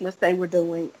business they were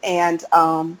doing, and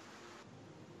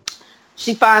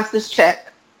she finds this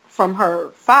check from her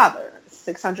father,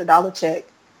 $600 check,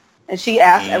 and she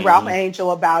asked Ralph Angel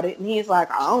about it, and he's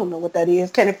like, "I don't know what that is.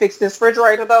 Can it fix this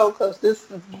refrigerator though? Because this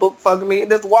is fucking me.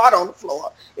 This water on the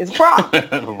floor is a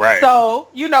problem." Right. So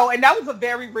and that was a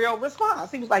very real response.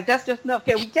 He was like, "That's just enough.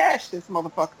 Can we cash this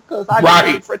motherfucker? Because I don't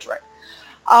need a refrigerator,"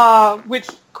 which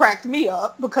cracked me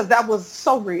up because that was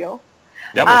so real.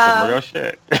 That was some real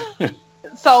shit.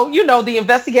 So, the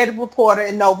investigative reporter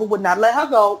in Nova would not let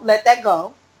that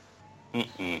go.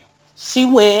 She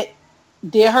went,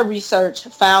 did her research,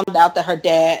 found out that her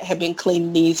dad had been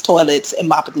cleaning these toilets and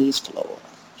mopping these floors.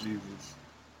 Jesus.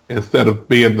 Instead of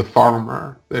being the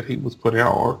farmer that he was putting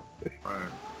on. Right.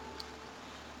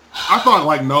 I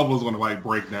thought, Nova was going to,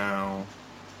 break down,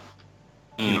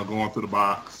 going through the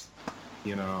box,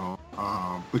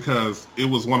 because it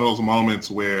was one of those moments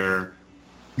where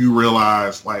you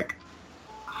realize,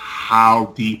 how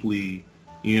deeply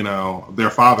you know, their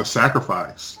father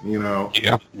sacrificed, you know,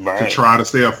 to try to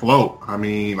stay afloat. I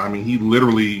mean, he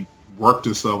literally worked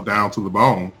himself down to the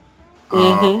bone.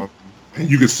 And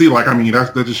you can see, like, I mean,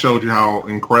 that just showed you how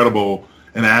incredible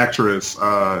an actress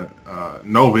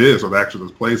Nova is, or the actress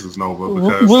that plays Nova,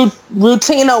 because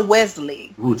Rutina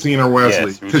Wesley.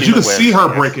 Yes, because you can see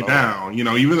her break it down. You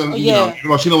know, even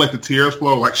though she didn't let the tears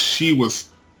flow, like she was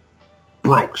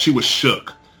broke, she was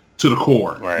shook to the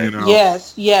core. Right. You know?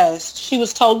 Yes, she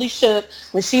was totally shook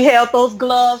when she held those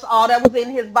gloves. All that was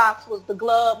in his box was the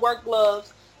work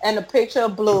gloves, and the picture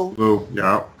of Blue. Blue,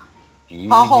 yeah.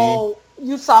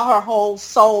 You saw her whole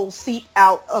soul seep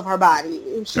out of her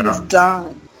body. She was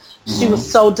done. She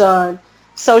was so done.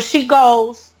 So she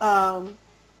goes, Ralph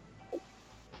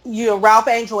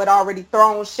Angel had already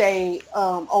thrown shade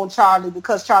on Charlie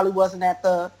because Charlie wasn't at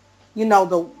the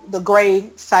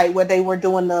grave site where they were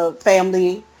doing the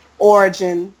family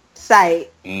origin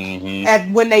site.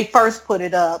 And when they first put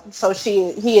it up, so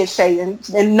he had shaded,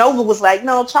 and Nova was like,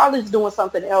 no, Charlie's doing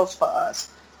something else for us.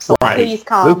 So please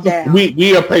calm down.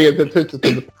 We are paying attention to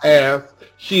the past.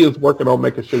 She is working on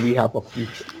making sure we have a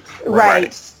future.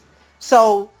 Right.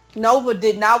 So Nova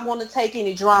did not want to take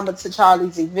any drama to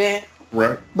Charlie's event.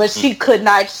 Right. But she could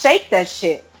not shake that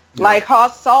shit. Yeah. Like her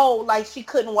soul, like she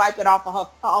couldn't wipe it off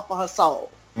of her soul.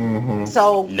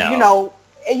 So, you know,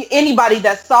 anybody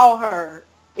that saw her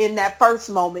in that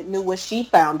first moment knew what she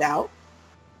found out.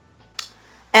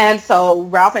 And so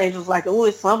Ralph Angel was like, oh,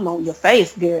 it's something on your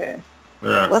face, girl.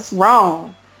 Yeah. What's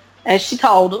wrong? And she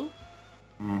told him.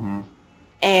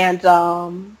 And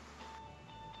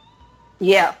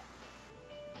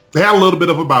they had a little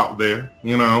bit of a bout there,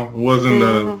 you know. It wasn't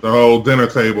the whole dinner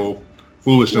table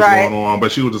foolishness going on,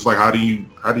 but she was just like, how did you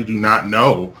not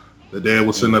know that Dad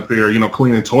was sitting up here, you know,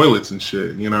 cleaning toilets and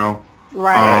shit, you know?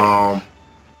 Right.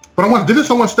 But didn't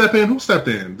someone step in? Who stepped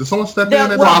in? Did someone step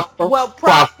in? Prosper.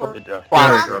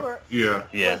 Yeah.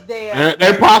 Was there.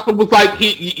 And Prosper was like,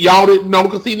 y'all didn't know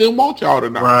because he didn't want y'all to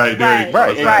know. Right.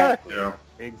 Exactly. Yeah.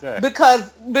 Exactly.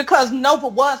 Because Nova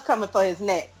was coming for his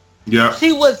neck. Yeah.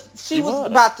 She was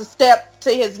about to step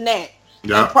to his neck.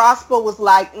 Yeah. And Prosper was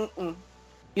like, you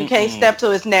can't step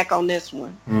to his neck on this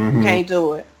one. You can't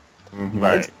do it.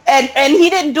 Right. And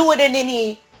he didn't do it in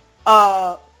any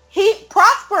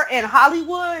Prosper and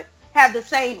Hollywood have the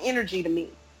same energy to me.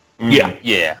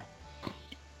 Yeah.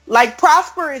 Like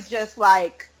Prosper is just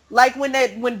like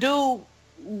when dude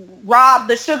robbed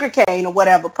the sugar cane or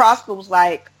whatever, Prosper was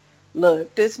like,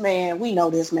 look, this man, we know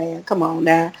this man. Come on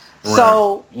now. Right.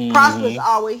 So Prosper's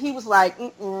always, he was like,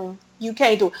 you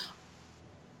can't do it.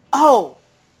 Oh,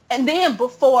 and then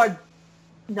this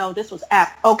was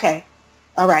after. Okay.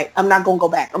 All right. I'm not going to go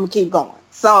back. I'm going to keep going.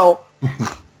 So,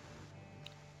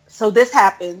 so this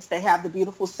happens. They have the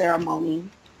beautiful ceremony.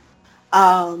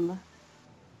 After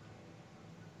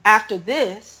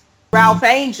this, Ralph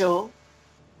Angel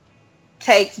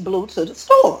takes Blue to the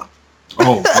store.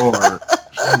 Oh, Lord.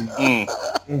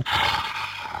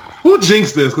 Who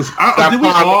jinxed this? Because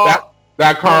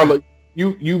Carla,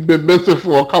 you've been missing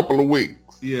for a couple of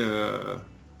weeks. Yeah.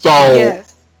 So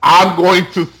I'm going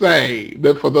to say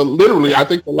that for I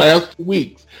think the last 2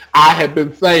 weeks, I have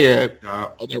been saying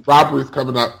that robbery's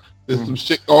coming up. There's some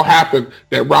shit gonna happen.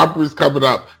 That robbery's coming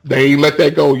up. They ain't let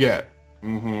that go yet.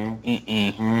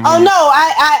 Oh no,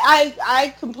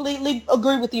 I completely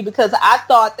agree with you because I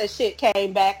thought that shit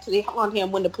came back to haunt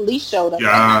him when the police showed up.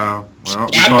 Yeah.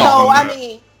 Well, so I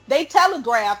mean, they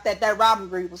telegraphed that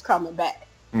robbery was coming back.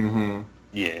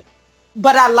 Yeah.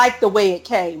 But I like the way it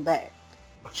came back.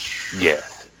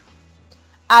 Yes.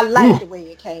 I like the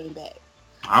way it came back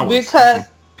because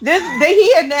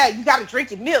he and that you got to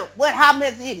drink your milk. How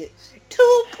much is it?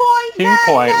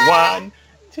 2.1.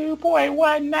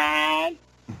 2.19.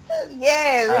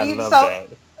 Yeah, I love that.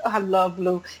 I love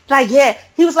Blue. Like,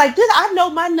 he was like, I know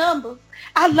my number.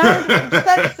 I learned it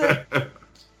from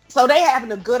So they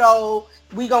having a good old,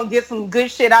 we gonna get some good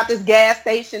shit out this gas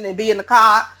station and be in the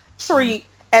car treat.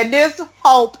 And this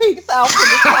whole peeks out from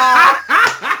the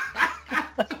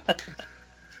side.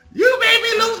 You made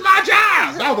me lose my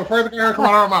job. That was the first thing I heard come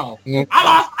out of her mouth. I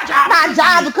lost my job. My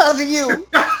job because of you.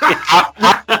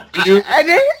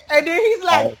 and then he's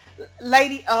like,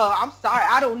 lady, I'm sorry,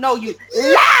 I don't know you.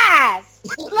 Lies!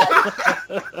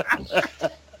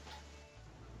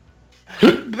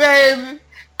 Baby,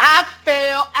 I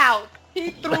fell out.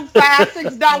 He threw $5,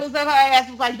 $6 at her ass.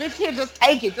 Was like, bitch, here, just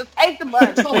take it. Just take the money.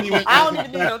 I don't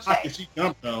even need no check. She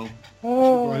jumped though.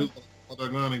 Her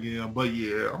gun again, but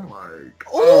yeah, I'm like,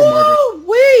 oh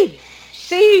my God.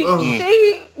 She,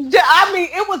 I mean,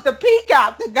 it was the peek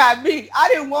out that got me. I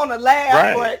didn't want to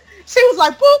laugh, but she was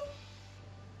like, boop.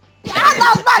 I I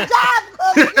lost my job.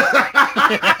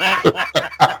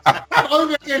 That's the only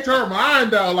thing that came to her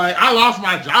mind, though. Like, I lost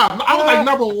my job. I was like,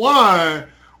 number one,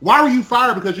 why were you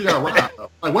fired because you got robbed?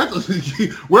 Like, what?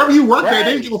 Wherever you work at,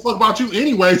 they didn't give a fuck about you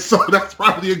anyway, so that's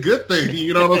probably a good thing.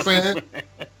 You know what I'm saying?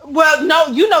 Well,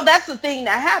 no, that's the thing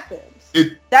that happens.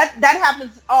 That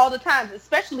happens all the time,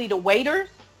 especially the waiters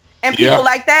and people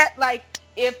like that. Like,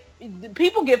 if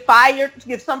people get fired,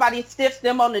 if somebody stiffs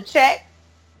them on the check,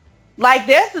 like,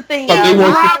 there's the thing. They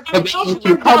want you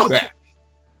to cover that.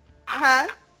 Huh?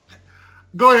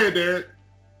 Go ahead, Derek.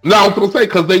 No, I was going to say,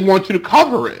 because they want you to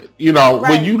cover it. You know,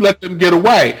 when you let them get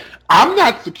away. I'm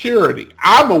not security.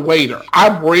 I'm a waiter. I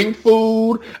bring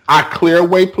food. I clear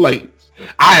away plates.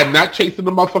 I am not chasing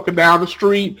the motherfucker down the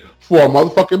street for a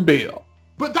motherfucking bill.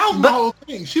 But that was the whole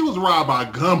thing. She was robbed by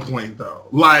gunpoint, though.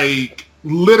 Like,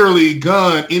 literally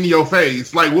gun in your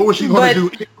face. Like, what was she going to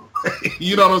do?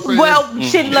 You know what I'm saying? Well,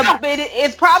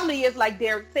 it probably is like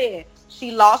Derek said. She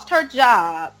lost her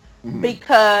job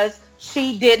because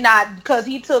because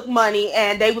he took money,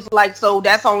 and they was like, so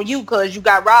that's on you because you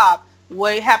got robbed.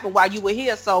 What happened while you were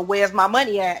here? So where's my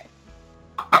money at?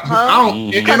 I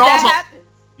don't. And also, happens.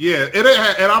 Yeah, and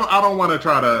I don't want to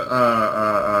try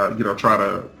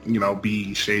to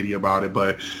be shady about it,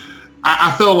 but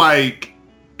I feel like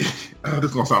this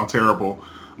is gonna sound terrible.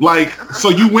 Like, so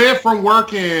you went from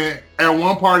working at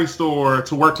one party store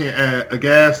to working at a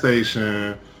gas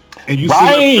station, and you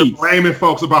see blaming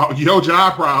folks about your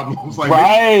job problems. Like,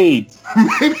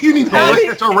 maybe you need to look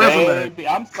at your resume. Baby,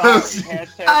 I'm sorry.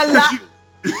 A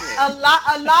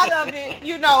lot of it,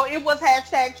 it was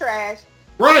 #trash.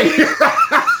 Right.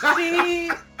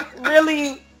 She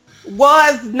really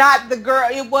was not the girl.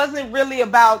 It wasn't really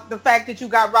about the fact that you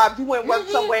got robbed. You went work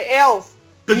somewhere else.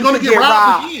 Because you're going to get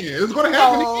robbed again. It's going to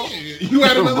happen again. You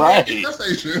had another gas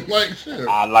station. Like, shit.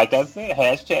 Like I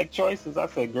said, #choices. I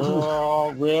said,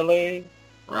 girl, really?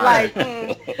 Right.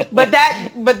 He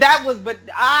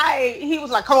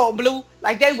was like, come on, Blue.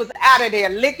 Like, they was out of there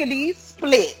lickety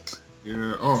split.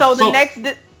 Yeah. Next... I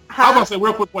was about to say,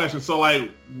 real quick question. So,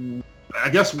 like, I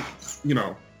guess,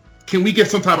 can we get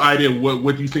some type of idea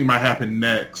what you think might happen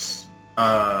next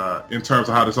in terms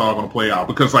of how this all going to play out?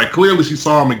 Because, like, clearly she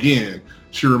saw him again.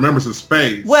 She remembers his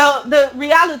face. Well, the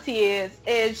reality is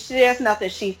there's nothing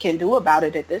she can do about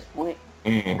it at this point.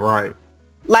 Right.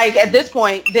 Like, at this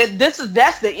point,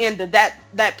 that's the end of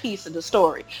that piece of the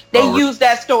story. They use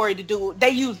that story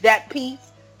they use that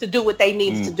piece to do what they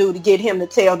need to do to get him to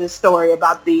tell this story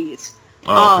about these,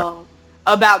 land.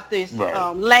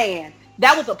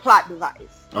 That was a plot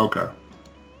device. Okay.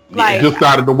 Like, just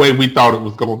out of the way we thought it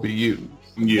was going to be used.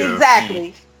 Yeah.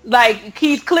 Exactly. Like,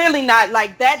 he's clearly not,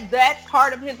 like, that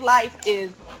part of his life is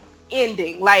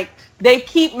ending. Like, the writers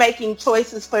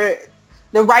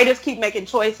keep making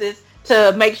choices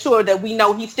to make sure that we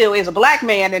know he still is a black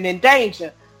man and in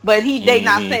danger, but they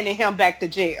not sending him back to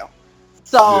jail.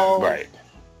 So,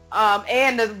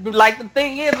 and the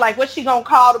thing is, like, what's she gonna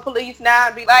call the police now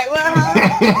and be like, well,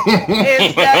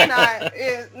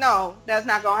 that's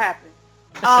not gonna happen.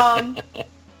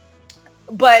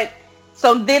 But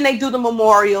so then they do the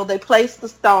memorial. They place the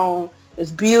stone.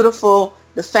 It's beautiful.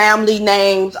 The family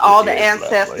names, all the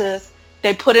ancestors. Lovely.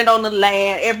 They put it on the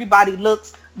land. Everybody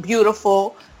looks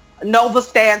beautiful. Nova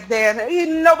stands there. Like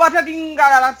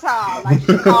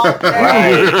she calls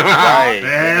right. The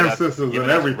ancestors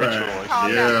and everything.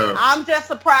 Yeah. I'm just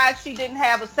surprised she didn't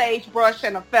have a sagebrush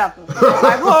and a feather.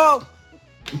 Like, whoa.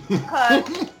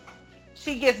 Because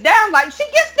she gets down like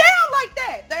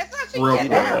that. That's how she gets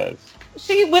down.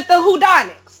 She with the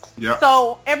whodunits. Yeah.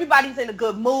 So everybody's in a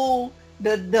good mood.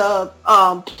 The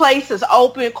place is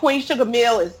open. Queen Sugar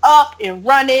Mill is up and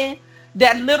running.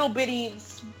 That little bitty,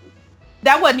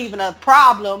 that wasn't even a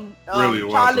problem. Really,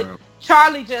 wasn't.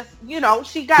 Charlie just,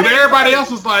 she got. But everybody else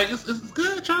was like, "It's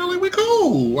good, Charlie. We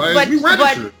cool. Like, we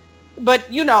registered." But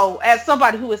as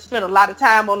somebody who has spent a lot of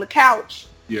time on the couch,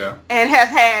 and has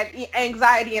had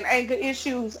anxiety and anger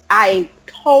issues, I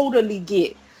totally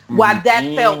get why that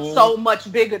felt so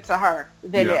much bigger to her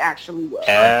than it actually was.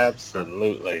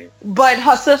 Absolutely. But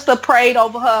her sister prayed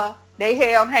over her. They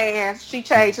held hands. She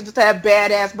changed into that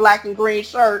badass black and green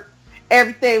shirt.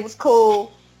 Everything was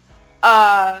cool.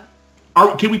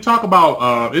 Can we talk about,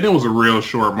 and it was a real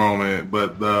short moment,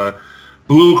 but the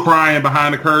Blue crying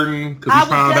behind the curtain because he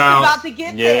found out. I was just about to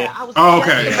get there. I was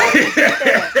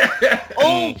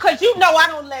Oh, because I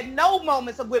don't let no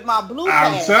moments with my Blue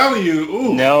I'm telling you.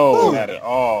 Ooh. No, not at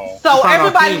all. So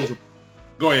everybody.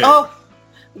 Go ahead.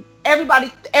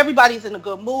 Everybody's in a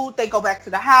good mood. They go back to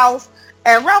the house.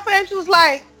 And Ralph Angel was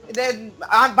like, then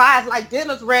Aunt Vi's like,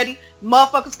 dinner's ready.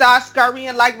 Motherfuckers start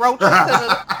scurrying like roaches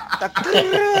to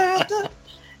the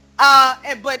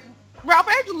But Ralph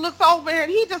Angel looks over and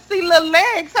he just see little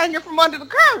legs hanging from under the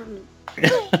curtain. He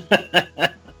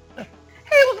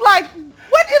was like,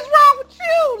 "What is wrong with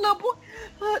you, little boy?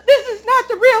 This is not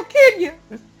the real Kenya.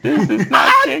 This is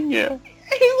not Kenya."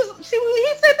 He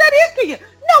said, "That is Kenya."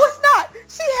 "No, it's not.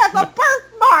 She has a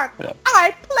birthmark. Yeah.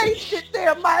 I placed it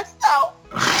there myself."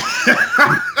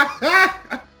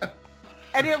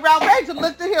 And then Ralph Angel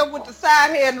looked at him with the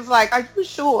side hand and was like, "Are you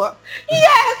sure?"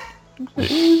 "Yes."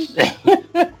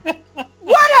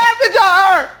 "What happened to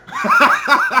her?"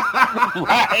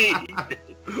 Right.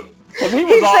 Because he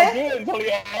was all good until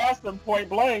he asked him point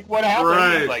blank what happened.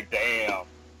 Right. He was like, damn.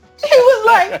 He was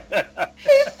like,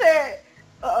 he said,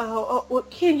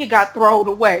 Kenya got thrown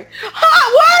away.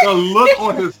 Huh, what? The look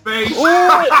on his face. Ooh,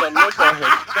 the look on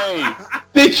his face.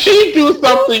 Did she do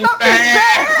something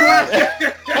bad?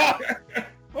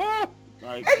 Oh,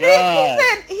 my And God.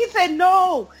 then he said,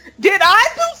 "No. Did I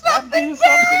do something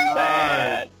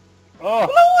bad?" Oh.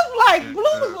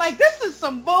 Blue was like, "This is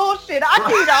some bullshit. I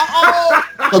need a whole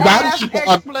ass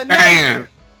explanation."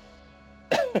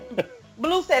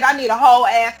 Blue said, "I need a whole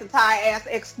entire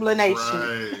explanation.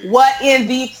 Right. What in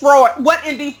the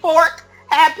fork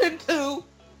happened to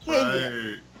Kenya?"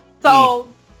 Right. So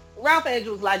Ralph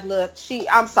Angel was like, "Look,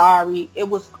 I'm sorry. It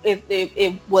was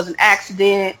an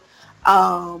accident.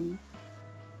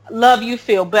 Love you,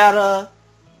 feel better.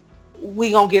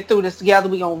 We gonna get through this together.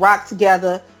 We gonna rock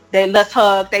together. Let's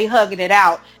hug." They hugging it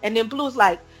out. And then Blue's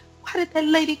like, "Why did that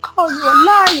lady call you a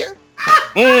liar?"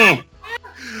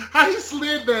 How he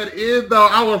slid that in though?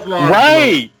 I was like,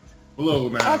 Right. Blue,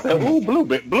 man. I said, ooh, Blue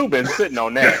been sitting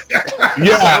on that.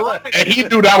 Yeah, and he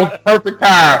knew that was the perfect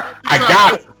time. I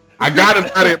got him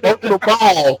by the emotional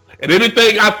ball. And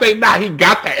anything I say now, he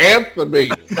got to answer me.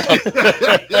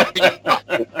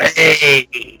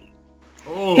 Hey.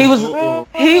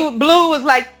 Blue was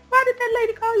like, "Why did that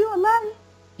lady call you a liar?"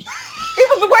 It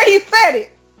was the way he said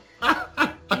it.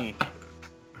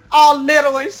 All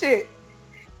little and shit.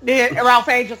 Then Ralph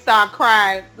Angel started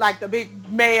crying like the big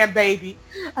man baby.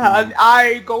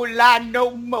 "I ain't gonna lie no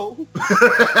more.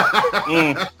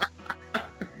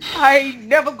 I ain't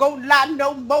never gonna lie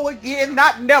no more again.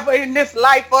 Not never in this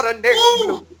life or the next."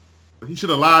 Blue. He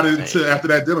should have lied until after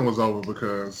that dinner was over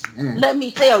because. Let me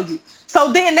tell you.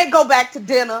 So then they go back to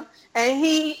dinner, and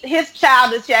his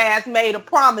childish ass made a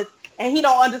promise, and he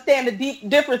don't understand the deep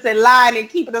difference in lying and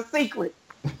keeping a secret.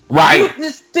 Right.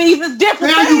 Steve is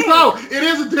different. There you go. It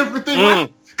is a different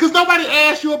thing. Because nobody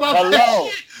asked you about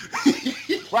that.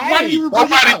 Right.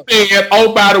 Nobody said,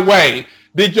 "Oh, by the way,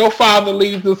 did your father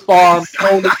leave this farm?"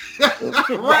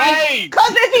 Right.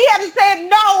 Because if he had said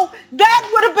no, that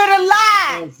would have been a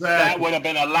lie. Exactly. That would have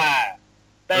been a lie.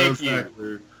 Thank you.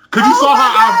 Because you saw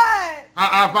how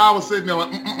God. I was sitting there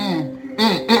like,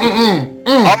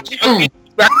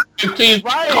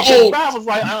 Right. Cold. I was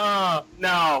like,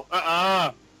 no.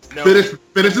 Finish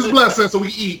this blessing so we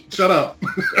eat. Shut up.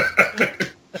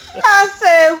 I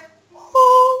said,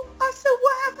 "What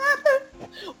happened?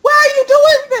 Why are you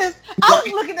doing this?" I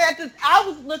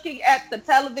was looking at the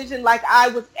television like I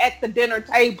was at the dinner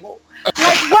table.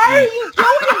 Like, why are you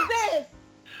doing this?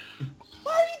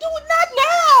 Why are you doing that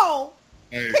now?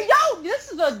 Hey. Hey, yo,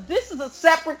 this is a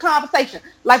separate conversation.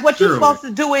 Like, what you're Surely. supposed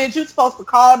to do is you're supposed to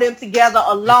call them together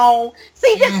alone.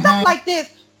 See, this stuff like this,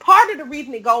 part of the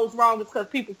reason it goes wrong is because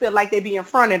people feel like they're being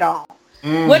fronted on.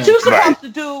 What you're supposed to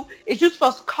do is you're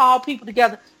supposed to call people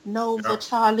together. "No, but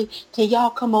Charlie, can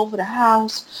y'all come over the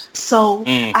house? So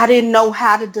I didn't know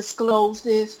how to disclose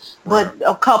this, but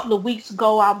a couple of weeks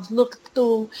ago I was looking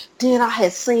through, then I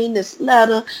had seen this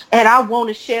letter, and I want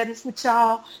to share this with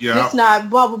y'all. Yeah. It's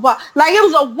not blah, blah, blah." Like, it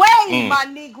was a way, my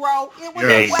Negro. It was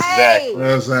a way.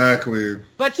 Exactly.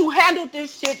 But you handled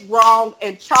this shit wrong,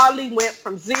 and Charlie went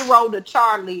from 0 to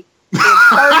Charlie in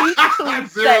 32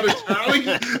 seconds. Charlie.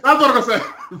 That's what I'm gonna say.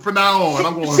 From now on,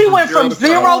 I'm going. She went from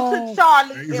 0 to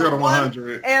Charlie in 0 to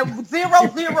 100 and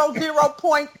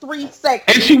 0.3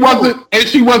 seconds. And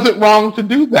she wasn't wrong to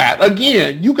do that.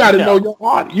 Again, you got to know your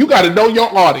audience. You got to know your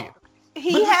audience.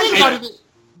 He has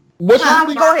When she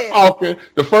Go started ahead. talking,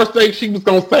 the first thing she was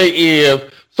gonna say is,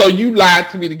 "So you lied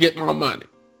to me to get my money."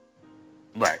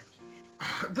 Right.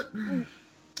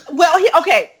 Well,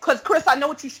 okay, because Chris, I know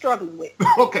what you're struggling with.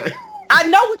 Okay. I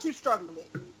know what you're struggling with.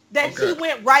 That she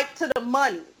went right to the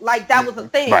money, like that was a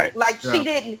thing. Right. Like she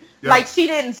didn't, like she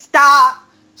didn't stop.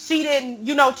 She didn't,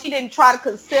 she didn't try to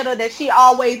consider that she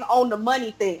always on the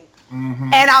money thing.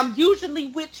 Mm-hmm. And I'm usually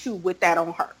with you with that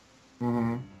on her.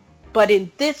 Mm-hmm. But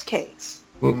in this case,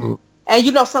 Mm-mm.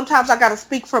 and sometimes I got to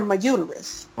speak from my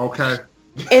uterus. Okay.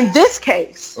 In this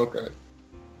case, Okay.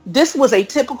 this was a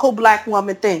typical black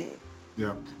woman thing.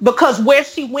 Yeah. Because where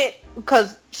she went,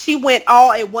 because she went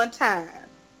all at one time.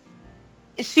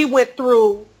 She went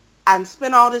through, I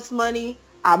spent all this money,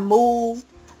 I moved,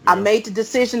 I made the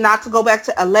decision not to go back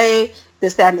to LA,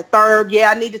 this, that, and the third.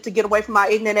 Yeah, I needed to get away from my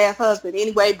ignorant ass husband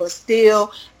anyway, but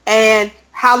still. And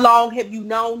how long have you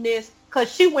known this?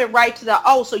 Because she went right to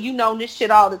the, so you known this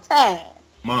shit all the time.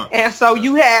 And so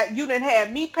you didn't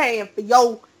have me paying for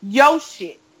your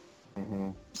shit. Mm-hmm.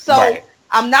 So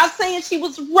I'm not saying she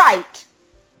was right.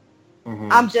 Mm-hmm.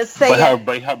 I'm just saying.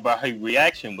 But her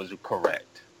reaction was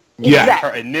correct. Yeah. Exactly.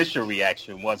 Her initial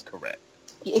reaction was correct.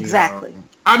 Exactly.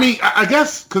 I mean, I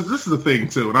guess, because this is the thing,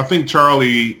 too, and I think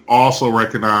Charlie also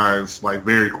recognized, like,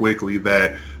 very quickly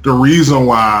that the reason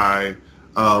why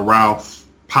Ralph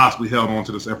possibly held on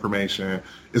to this information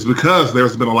is because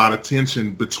there's been a lot of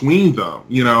tension between them,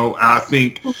 you know. I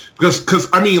think because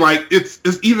I mean, like, it's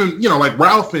even, you know, like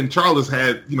Ralph and Charles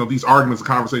had, you know, these arguments and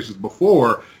conversations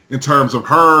before in terms of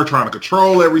her trying to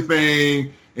control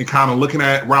everything and kind of looking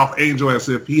at Ralph Angel as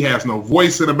if he has no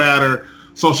voice in the matter.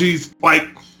 So she's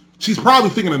probably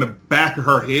thinking in the back of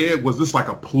her head, was this like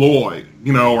a ploy,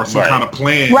 you know, or some kind of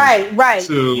plan, right,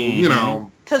 to you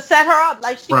know, to set her up,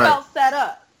 like she felt set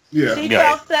up. Yeah. She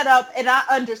felt set up, and I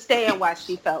understand why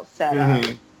she felt set up.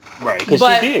 Right, because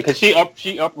she did. Because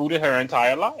she uprooted her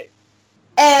entire life.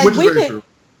 And which is very true.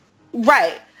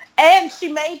 Right. And she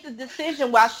made the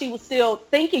decision while she was still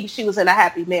thinking she was in a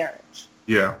happy marriage.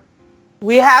 Yeah.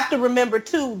 We have to remember,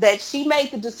 too, that she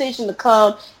made the decision to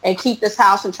come and keep this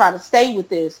house and try to stay with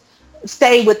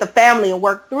the family and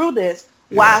work through this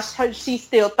while she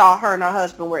still thought her and her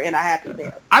husband were in a happy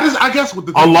marriage. I guess with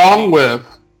the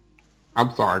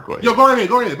I'm sorry, go ahead. Yo, go ahead.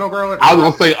 No, go ahead. I was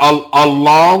going to say,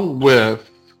 along with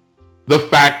the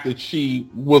fact that she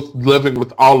was living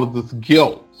with all of this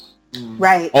guilt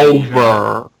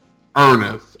over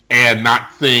Ernest and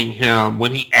not seeing him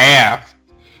when he asked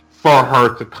for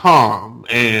her to come,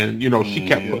 and, you know, she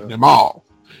kept putting him off.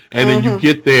 And then you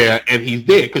get there, and he's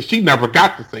dead, because she never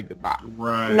got to say goodbye.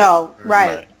 Right. No,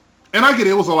 right. And I get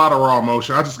it was a lot of raw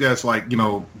emotion. I just guess, like, you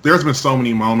know, there's been so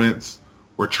many moments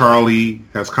where Charlie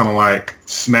has kind of like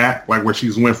snapped, like where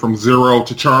she's went from zero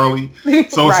to Charlie.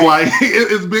 So it's like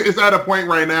it's at a point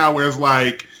right now where it's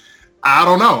like, I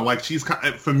don't know, like she's,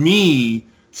 for me,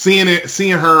 seeing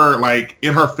her like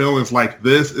in her feelings like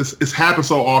this, it's happened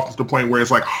so often to the point where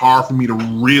it's like hard for me to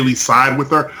really side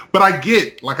with her. But I get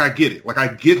it. Like I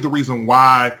get the reason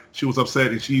why she was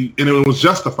upset, and it was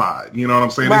justified. You know what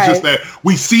I'm saying? Right. It's just that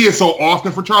we see it so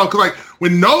often for Charlie. Because like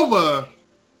when Nova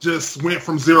just went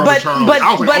from zero to Charlie,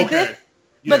 I was like, okay.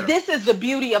 But this is the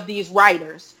beauty of these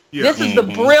writers. Yeah. This is the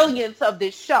brilliance of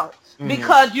this show.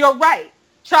 Because you're right.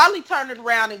 Charlie turning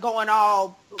around and going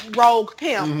all rogue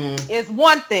pimp is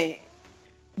one thing.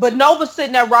 But Nova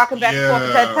sitting there rocking back and forth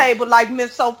at that table like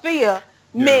Miss Sophia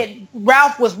meant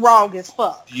Ralph was wrong as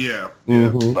fuck. Yeah.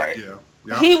 Right.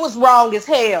 Yeah. He was wrong as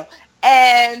hell.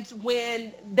 And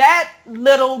when that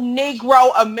little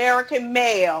Negro American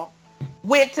male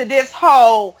went to this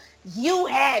whole, you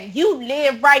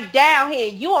live right down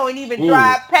here, you don't even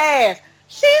drive past.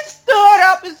 She stood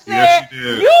up and said,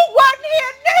 you wasn't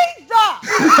here neither.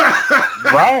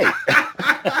 Right.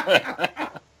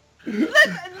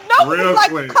 Nobody was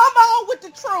like, come on with the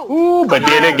truth. Ooh, but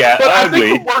then it got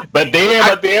ugly. But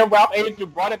then Ralph Angel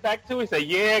brought it back to her. He said,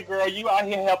 yeah, girl, you out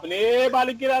here helping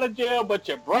everybody get out of jail but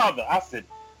your brother. I said,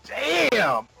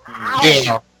 damn.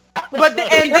 Yeah. But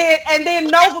and then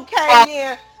Nova came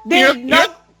in. Then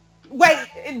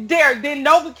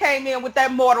Nova came in with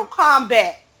that Mortal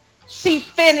Kombat. She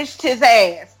finished his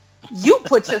ass. You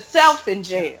put yourself in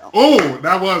jail. Oh,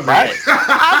 that was right.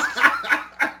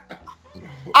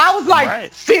 I was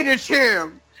like, finish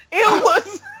him. It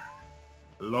was.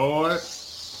 Lord.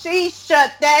 She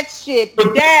shut that shit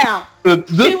down.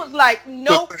 She was like,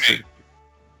 nope.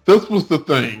 This was the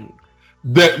thing.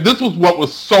 This was what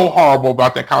was so horrible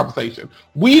about that conversation.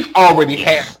 We've already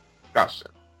had this discussion.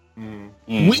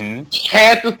 We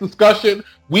had this discussion.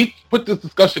 We put this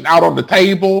discussion out on the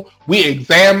table. We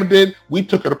examined it. We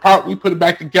took it apart. We put it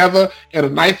back together in a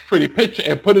nice, pretty picture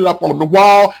and put it up on the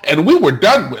wall. And we were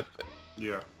done with it.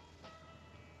 Yeah.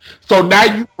 So now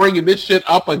you bringing this shit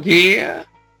up again?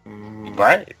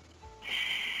 Right.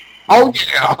 Oh,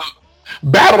 yeah.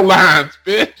 Battle lines,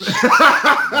 bitch.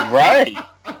 Right.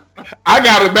 I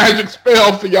got a magic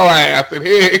spell for your ass, and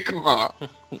here it comes.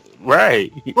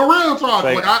 Right. But real talk,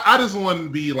 like I just want to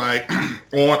be like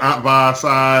on Aunt Vi's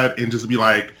side and just be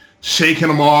like shaking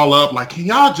them all up. Like, can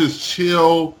y'all just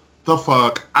chill the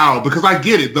fuck out? Because I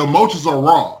get it. The emotions are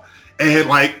raw. And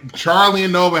like Charlie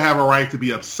and Nova have a right to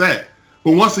be upset.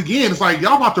 But once again, it's like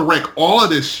y'all about to wreck all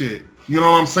of this shit You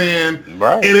know what I'm saying?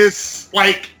 Right. And it's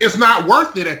like, it's not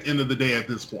worth it at the end of the day at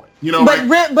this point. You know, but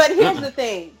here's the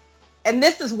thing, and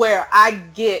this is where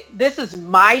this is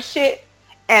my shit,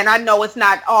 and I know it's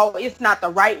not the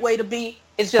right way to be.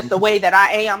 It's just the way that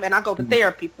I am, and I go to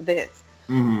therapy for this.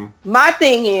 Mm-hmm. My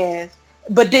thing is,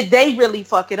 but did they really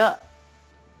fuck it up?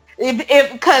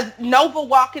 If because Nova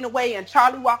walking away and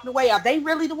Charlie walking away, are they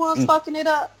really the ones fucking it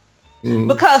up? Mm-hmm.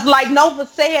 Because like Nova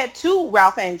said to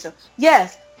Ralph Angel,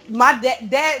 yes, my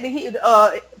dad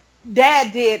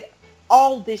did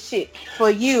all this shit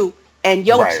for you and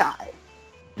your child.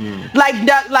 Mm. Like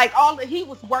he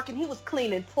was working, he was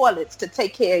cleaning toilets to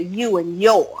take care of you and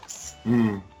yours.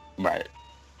 Mm. Right.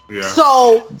 Yeah.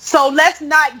 So let's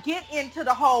not get into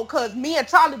the whole, because me and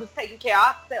Charlie was taking care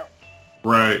of ourselves.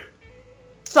 Right.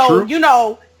 So, True. you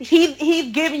know,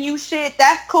 he's giving you shit.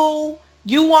 That's cool.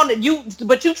 But you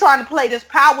trying to play this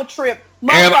power trip.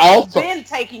 And also been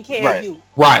taking care of you.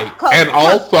 Right. And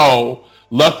also,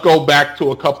 let's go back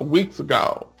to a couple weeks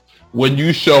ago when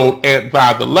you showed Aunt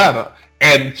Vi the letter,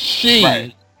 and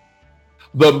she,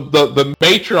 the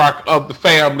matriarch of the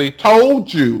family,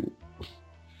 told you,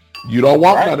 you don't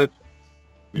want none of this.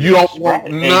 You don't want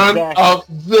none of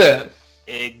this.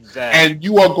 Exactly. And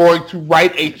you are going to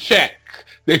write a check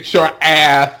that your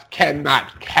ass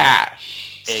cannot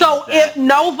cash. So if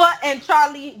Nova and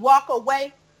Charlie walk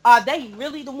away, are they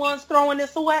really the ones throwing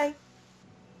this away?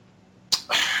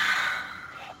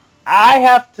 I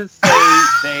have to say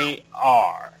they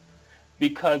are.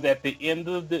 Because at the end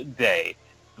of the day,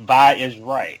 Vi is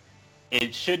right.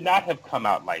 It should not have come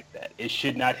out like that. It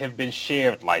should not have been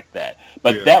shared like that.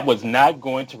 But that was not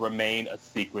going to remain a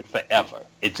secret forever.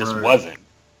 It just wasn't.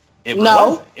 It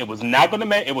wasn't. It was not going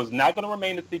to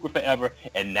remain a secret forever.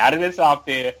 And now that it's out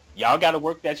there, y'all got to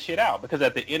work that shit out. Because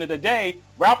at the end of the day,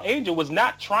 Ralph Angel was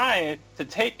not trying to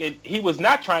take it. He was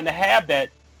not trying to have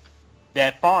that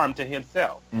farm to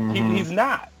himself. Mm-hmm. He's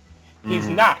not. He's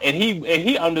not. And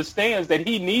he understands that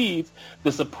he needs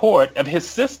the support of his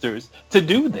sisters to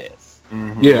do this.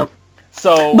 Mm-hmm. Yeah.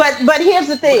 So, but here's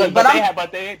the thing. But they're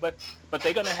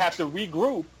gonna have to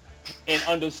regroup and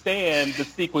understand the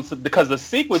sequence, because the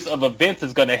sequence of events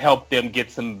is gonna help them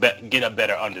get a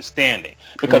better understanding.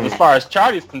 Because as far as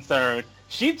Charlie's concerned,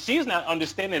 she's not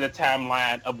understanding the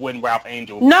timeline of when Ralph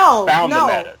Angel found the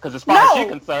letter. Because as far as she's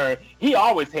concerned, he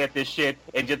always had this shit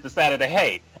and just decided that,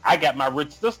 hey, I got my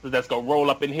rich sister that's gonna roll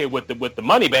up in here with the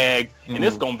money bags, and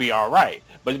it's gonna be all right.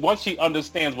 But once she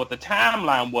understands what the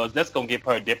timeline was, that's gonna give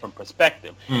her a different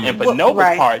perspective. And for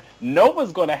Nova's part,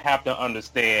 Nova's gonna have to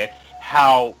understand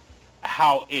how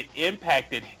it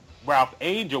impacted Ralph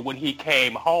Angel when he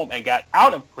came home and got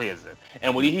out of prison,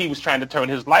 and when he was trying to turn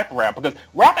his life around. Because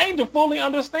Ralph Angel fully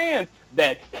understands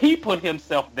that he put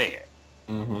himself there.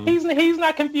 Mm-hmm. He's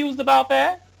not confused about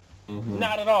that. Mm-hmm.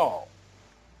 Not at all.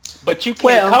 But you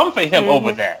can't come for him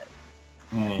over that.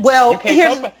 Well,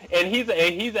 and he's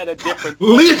at a different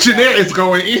Legionnaire is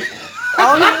going in.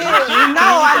 Oh, yeah. No,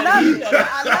 I love it.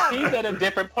 He's at a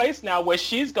different place now where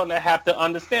she's going to have to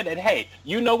understand that, hey,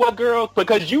 you know what, girl?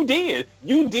 Because you did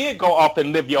go off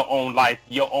and live your own life,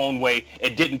 your own way,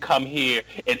 and didn't come here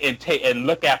and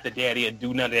look after daddy and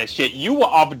do none of that shit. You were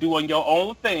off doing your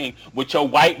own thing with your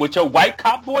white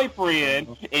cop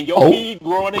boyfriend and your weed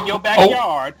growing in your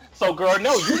backyard. So, girl,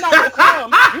 no, you're not going to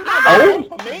come. You're not going to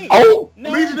come for me. No,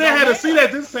 Legionnaire had to see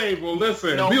that this table.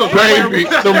 Listen. Baby,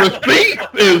 the receipt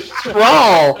is strong.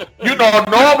 You know,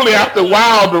 normally after a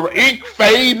while, the ink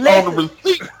fades on the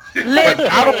receipt. Listen,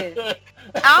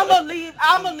 I'm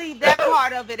gonna leave that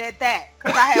part of it at that,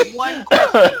 because I have one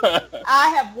question. I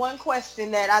have one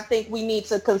question that I think we need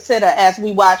to consider as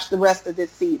we watch the rest of this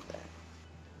season.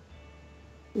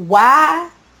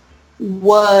 Why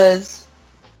was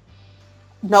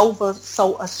Nova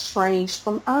so estranged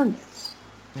from Ernest?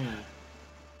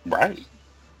 Right.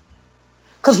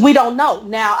 Because we don't know.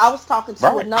 Now, I was talking to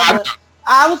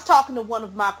one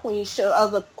of my Queen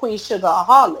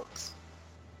Sugaraholics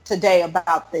today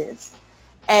about this,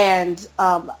 and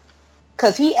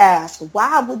because he asked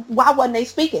why wasn't they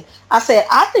speaking? I said,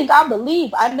 I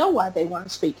know why they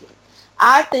weren't speaking.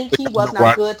 I think he was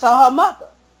not good to her mother.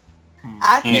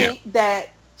 I think that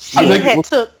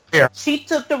she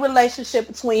took the relationship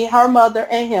between her mother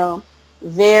and him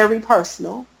very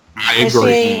personal, and she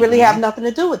ain't really have nothing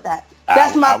to do with that.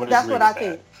 That's what I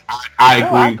think. I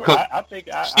agree.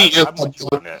 She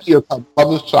is her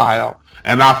mother's child,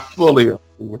 and I fully agree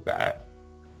with that.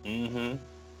 Mm-hmm.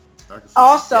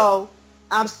 Also,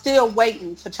 I'm still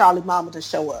waiting for Charlie Mama to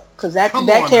show up, because that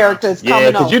character is coming on.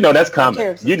 Yeah, because you know that's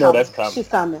coming. You know that's coming. She's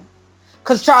coming.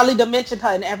 Because Charlie done mentioned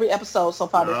her in every episode so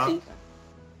far this season.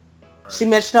 She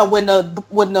mentioned her when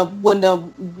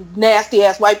the nasty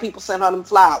ass white people sent her them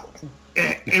flowers.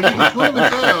 And we can clearly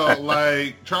tell,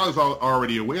 like, Charlie's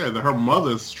already aware that her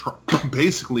mother's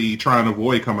basically trying to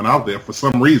avoid coming out there for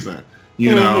some reason,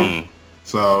 you know?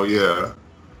 So, yeah.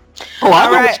 Oh, I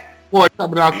know boy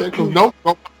coming out there because no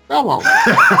fell on her.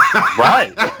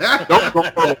 Right. Don't go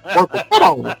put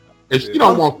on her. And she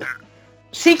don't want that.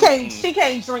 She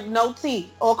can't drink no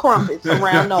tea or crumpets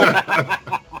around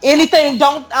Nova. Anything,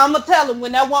 I'ma tell him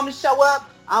when that woman show up,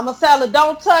 I'ma tell her,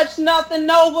 don't touch nothing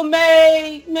Nova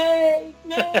made.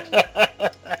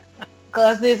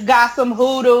 Cause it's got some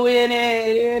hoodoo in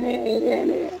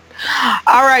it.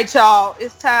 All right, y'all.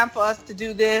 It's time for us to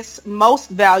do this.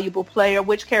 Most valuable player.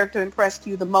 Which character impressed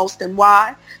you the most and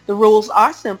why? The rules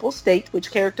are simple. State which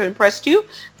character impressed you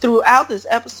throughout this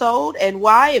episode and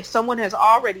why. If someone has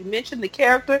already mentioned the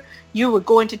character you were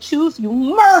going to choose, you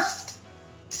must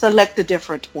select a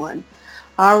different one.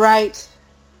 All right.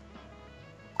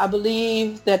 I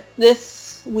believe that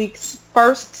this week's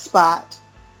first spot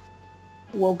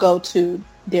will go to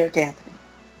Derek Anthony.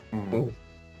 Mm-hmm.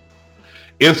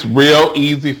 It's real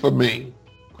easy for me,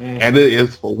 and it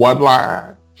is for one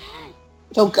line.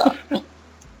 Oh, God.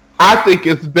 I think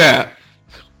it's best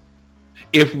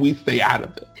if we stay out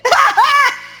of it.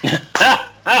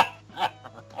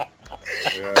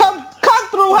 Come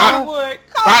through Hollywood.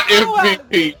 My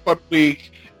MVP for the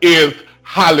week is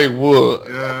Hollywood.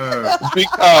 Yeah.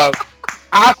 Because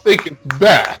I think it's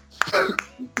best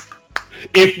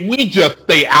if we just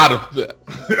stay out of this.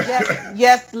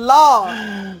 Yes,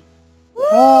 Lord.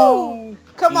 Woo!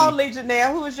 Come on,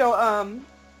 Legionnaire. Who is your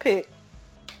pick?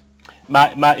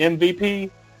 My MVP?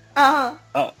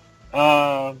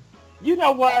 Uh-huh. You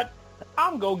know what?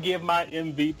 I'm gonna give my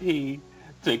MVP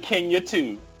to Kenya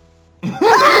too.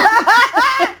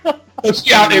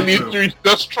 She out in these streets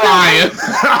just trying.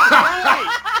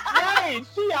 Right.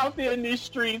 She out there in these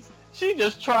streets. She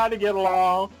just trying to get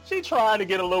along. She trying to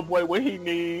get a little boy what he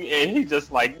need, and he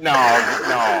just like, no.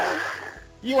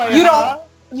 You ain't.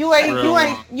 You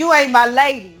ain't my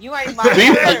lady. You ain't my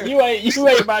girl. You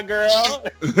ain't my girl.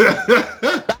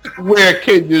 Where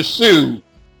can you shoes?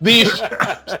 These shoes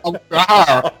are to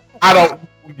her. I don't know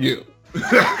you.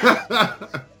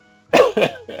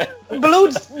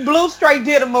 Blue straight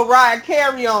did a Mariah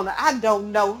Carey on her. I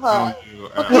don't know her.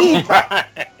 Right.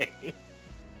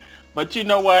 But you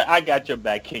know what? I got your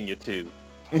back, Kenya too.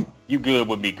 You good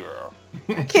with me, girl.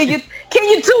 Kenya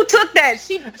too took that.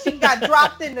 She got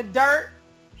dropped in the dirt.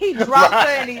 He dropped her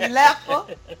and he left her.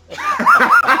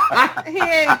 He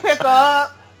ain't pick her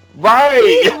up. Right.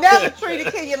 He never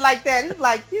treated Kenya like that. He's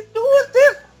like, who is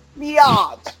this?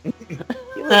 Biatch.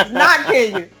 He was not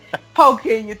Kenya. Po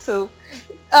Kenya too.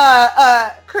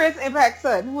 Chris Impact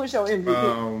Sutton, who's your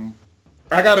MVP?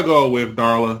 I gotta go with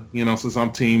Darla, since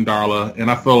I'm Team Darla.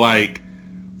 And I feel like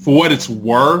for what it's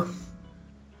worth,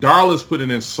 Darla's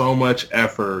putting in so much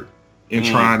effort in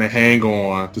trying to hang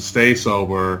on, to stay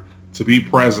sober, to be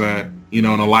present, in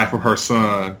the life of her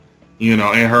son, and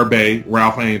her bae,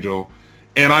 Ralph Angel.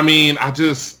 And I mean, I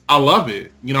love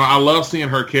it. I love seeing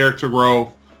her character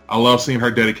growth. I love seeing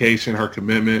her dedication, her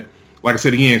commitment. Like I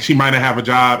said, again, she might not have a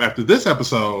job after this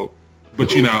episode, but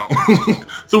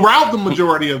throughout the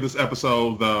majority of this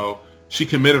episode, though, she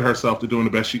committed herself to doing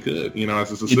the best she could, as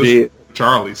his assistant,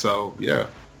 Charlie. So, yeah.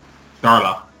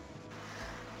 Darla.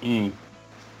 You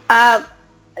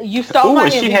stole my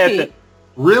MVP.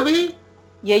 Really?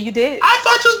 Yeah, you did. I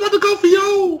thought you was about to go for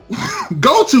your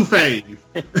go-to fave.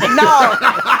 No,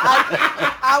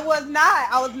 I was not.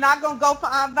 I was not going to go for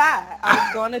Aunt Vi. I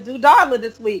was going to do Darla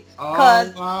this week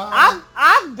because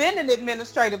I've been an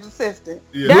administrative assistant.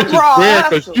 Yeah. Which is weird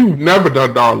because you've never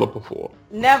done Darla before.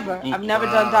 Never. I've never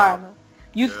done Darla.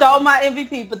 You stole my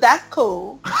MVP, but that's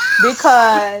cool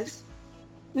because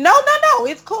no,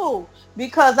 it's cool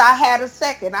because I had a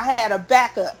second. I had a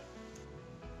backup.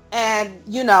 And,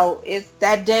 it's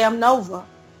that damn Nova.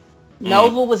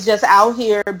 Nova was just out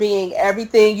here being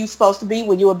everything you're supposed to be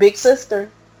when you're a big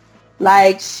sister.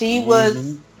 Like, she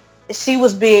was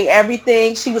being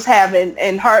everything. She was having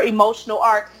in her emotional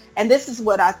arc. And this is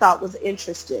what I thought was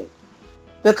interesting.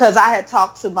 Because I had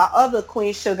talked to my other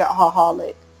Queen Sugar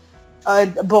Haholic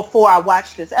before I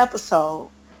watched this episode.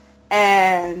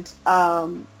 And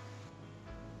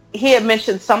he had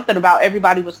mentioned something about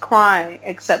everybody was crying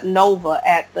except Nova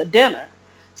at the dinner.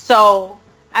 So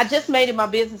I just made it my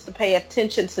business to pay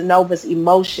attention to Nova's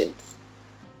emotions.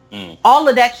 All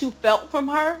of that you felt from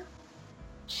her,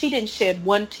 she didn't shed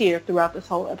one tear throughout this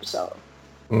whole episode.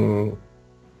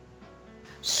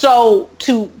 So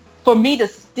for me to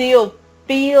still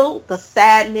feel the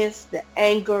sadness, the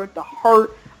anger, the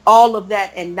hurt, all of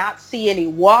that and not see any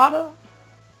water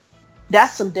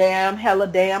That's some hella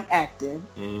damn acting.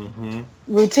 Mm-hmm.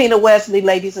 Rutina Wesley,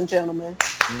 ladies and gentlemen.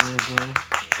 Mm-hmm.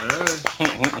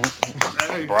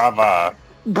 Hey. Brava.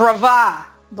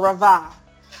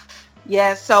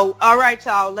 Yeah, so, all right,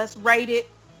 y'all. Let's rate it.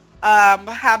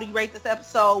 How do you rate this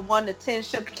episode? 1 to 10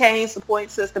 sugar canes. The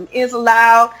point system is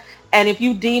allowed. And if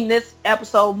you deem this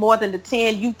episode more than the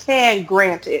 10, you can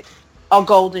grant it a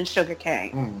golden sugar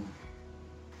cane.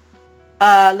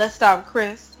 Let's start with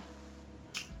Chris.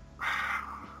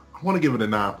 I want to give it a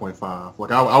 9.5.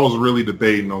 Like I was really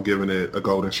debating on giving it a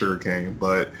golden sugar cane,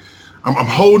 but I'm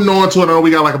holding on to it. I know we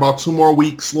got like about 2 more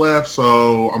weeks left,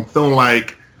 so I'm feeling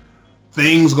like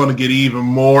things going to get even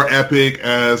more epic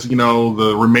as, you know,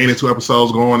 the remaining 2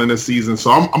 episodes go on in this season.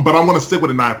 So I'm going to stick with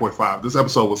a 9.5. This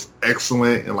episode was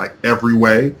excellent in like every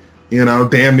way, you know,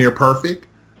 damn near perfect.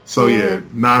 So yeah,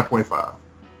 9.5.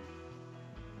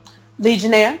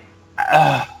 Legionnaire.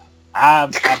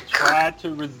 I've tried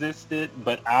to resist it,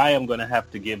 but I am going to have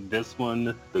to give this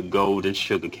one the golden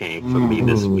sugar cane for me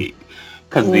this week.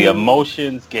 Because the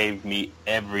emotions gave me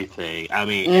everything. I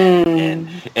mean, and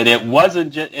it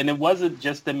wasn't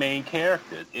just the main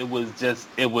characters. It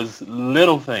was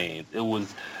little things. It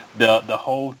was the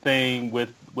whole thing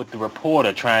with the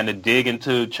reporter trying to dig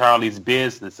into Charlie's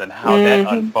business and how that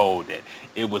unfolded.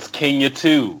 It was Kenya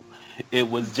too. It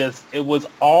was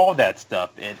all that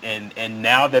stuff. And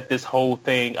now that this whole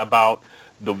thing about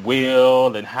the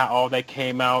will and how all that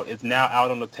came out is now out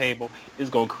on the table,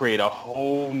 it's going to create a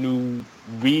whole new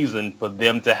reason for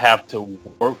them to have to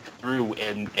work through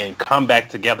and come back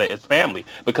together as family.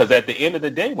 Because at the end of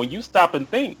the day, when you stop and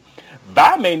think,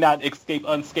 Vi may not escape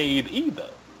unscathed either,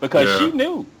 because she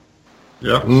knew.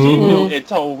 Yeah. She knew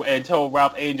and told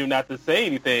Ralph Angel not to say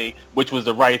anything, which was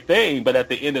the right thing. But at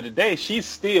the end of the day, she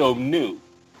still knew.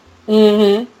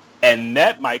 And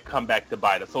that might come back to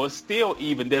bite her. So it's still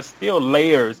there's still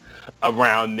layers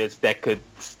around this that could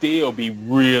still be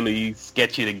really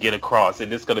sketchy to get across.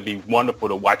 And it's going to be wonderful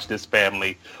to watch this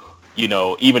family, you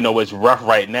know, even though it's rough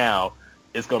right now,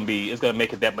 it's going to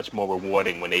make it that much more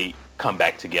rewarding when they come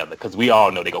back together. Because we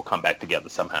all know they're going to come back together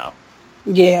somehow.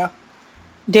 Yeah.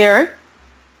 Derek?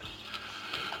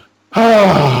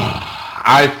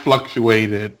 I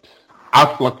fluctuated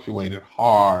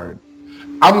hard.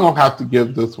 I'm going to have to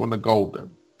give this one a golden.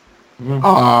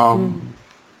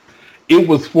 It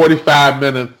was 45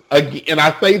 minutes, again, and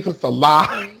I say this a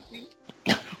lot,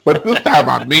 but this time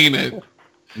I mean it.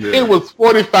 Yeah. It was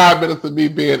 45 minutes of me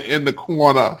being in the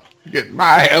corner, getting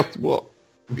my ass whooped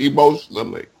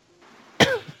emotionally.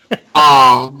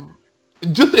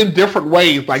 Just in different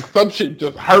ways. Like some shit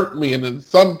just hurt me, and then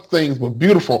some things were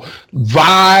beautiful.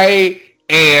 Vi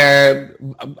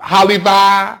and Holly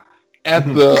Vi at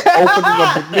the opening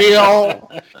of the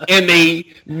meal, and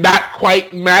they not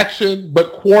quite matching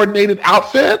but coordinated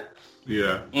outfits.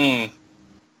 Yeah. I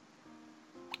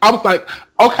was like,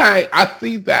 okay, I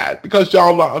see that, because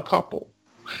y'all are a couple,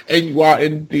 and you are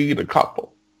indeed a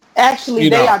couple. Actually,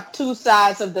 they are 2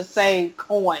 sides of the same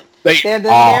coin.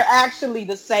 They're actually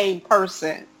the same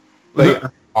person. They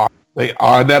are.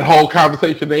 And that whole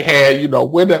conversation they had, you know,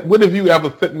 when have you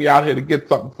ever sent me out here to get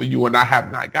something for you and I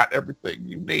have not got everything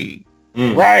you need?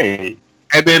 Right.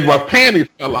 And then my panties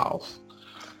fell off.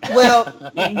 Well,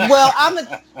 I'm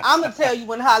gonna tell you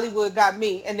when Hollywood got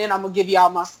me, and then I'm gonna give y'all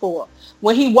my score.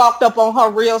 When he walked up on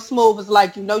her real smooth, it's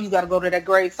like, you know, you got to go to that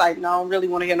grave site, and I don't really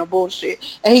want to hear no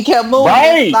bullshit. And he kept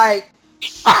moving, like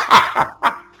he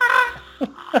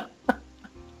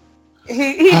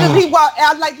walked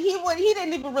out, like he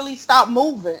didn't even really stop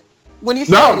moving when he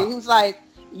said it. He was like,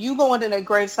 "You going to that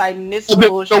grave site, and this is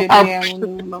bullshit."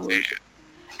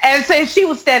 And so she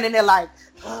was standing there like,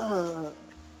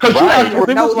 Because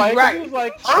he was like,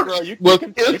 girl, you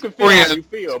can feel how you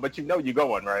feel, but you know you're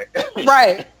going, right?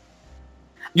 Right.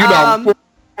 You know, for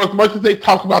as much as they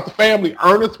talk about the family,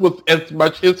 Ernest was as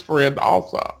much his friend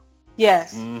also.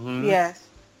 Yes. Yes.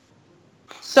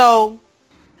 So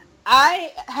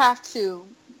I have to,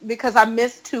 because I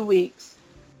missed 2 weeks,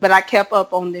 but I kept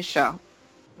up on this show.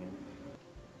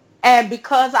 And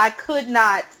because I could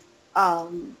not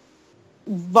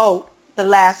vote the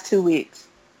last 2 weeks,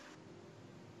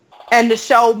 and the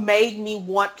show made me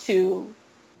want to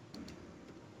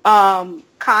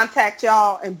contact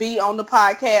y'all and be on the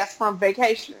podcast from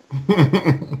vacation.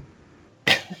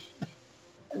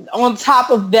 On top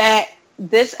of that,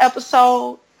 this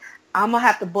episode, I'm going to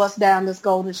have to bust down this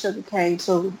golden sugar cane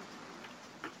too.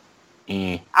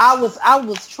 I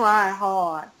was trying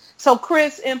hard. So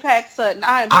Chris, Impact Sutton,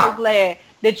 I am so glad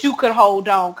that you could hold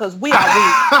on, because we are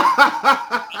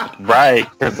weak. Right,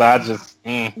 because I just...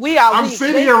 We are I'm weak.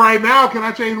 sitting here right now. Can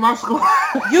I change my score?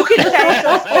 You can change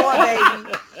your score,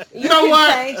 baby. You know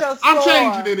what? I'm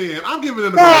changing it in. I'm giving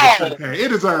it a Golden Sugar Cane. It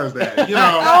deserves that. You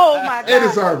know. Oh my God. It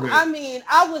deserves it. I mean,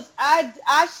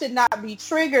 I should not be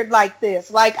triggered like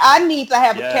this. Like, I need to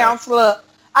have a counselor.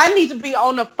 I need to be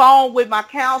on the phone with my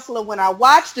counselor when I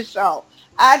watch the show.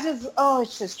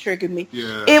 It's just triggered me.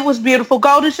 Yeah. It was beautiful.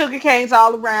 Golden Sugar Canes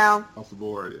all around. Off the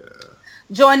board, yeah.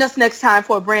 Join us next time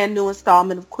for a brand new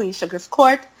installment of Queen Sugar's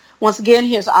Court. Once again,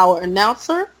 here's our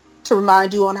announcer to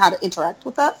remind you on how to interact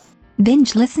with us.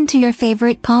 Binge listen to your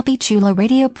favorite Papi Chulo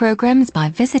Radio programs by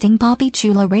visiting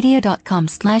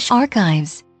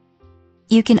papichuloradio.com/archives.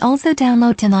 You can also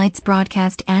download tonight's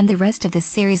broadcast and the rest of the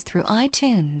series through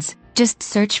iTunes. Just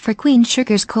search for Queen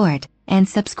Sugar's Court and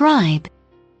subscribe.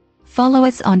 Follow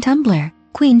us on Tumblr,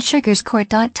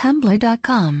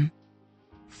 queensugarscourt.tumblr.com.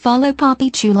 Follow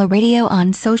Papi Chulo Radio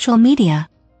on social media.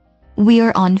 We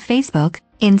are on Facebook,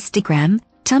 Instagram,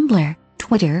 Tumblr,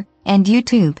 Twitter, and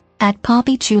YouTube at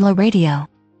Papi Chulo Radio.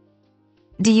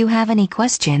 Do you have any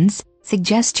questions,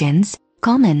 suggestions,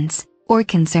 comments, or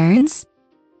concerns?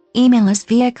 Email us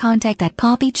via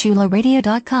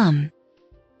contact@papichuloradio.com.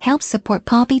 Help support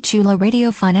Papi Chulo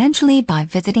Radio financially by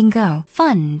visiting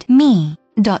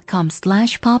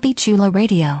gofundme.com/Papi Chulo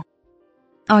Radio.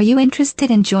 Are you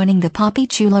interested in joining the Papi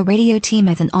Chulo Radio team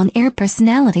as an on-air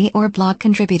personality or blog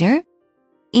contributor?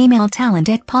 Email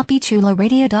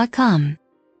talent@papichuloradio.com.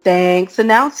 Thanks,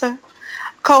 announcer.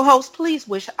 Co-host, please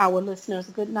wish our listeners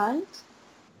a good night.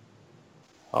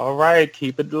 All right.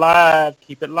 Keep it live.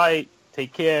 Keep it light.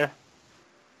 Take care.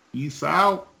 Peace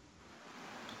out.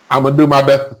 I'm going to do my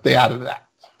best to stay out of that.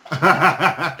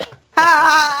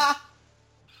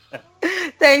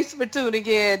 Thanks for tuning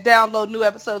in. Download new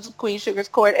episodes of Queen Sugar's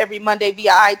Court every Monday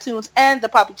via iTunes and the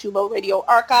Papi Chulo Radio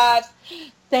archives.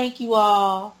 Thank you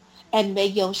all, and may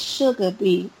your sugar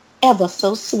be ever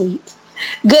so sweet.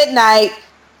 Good night.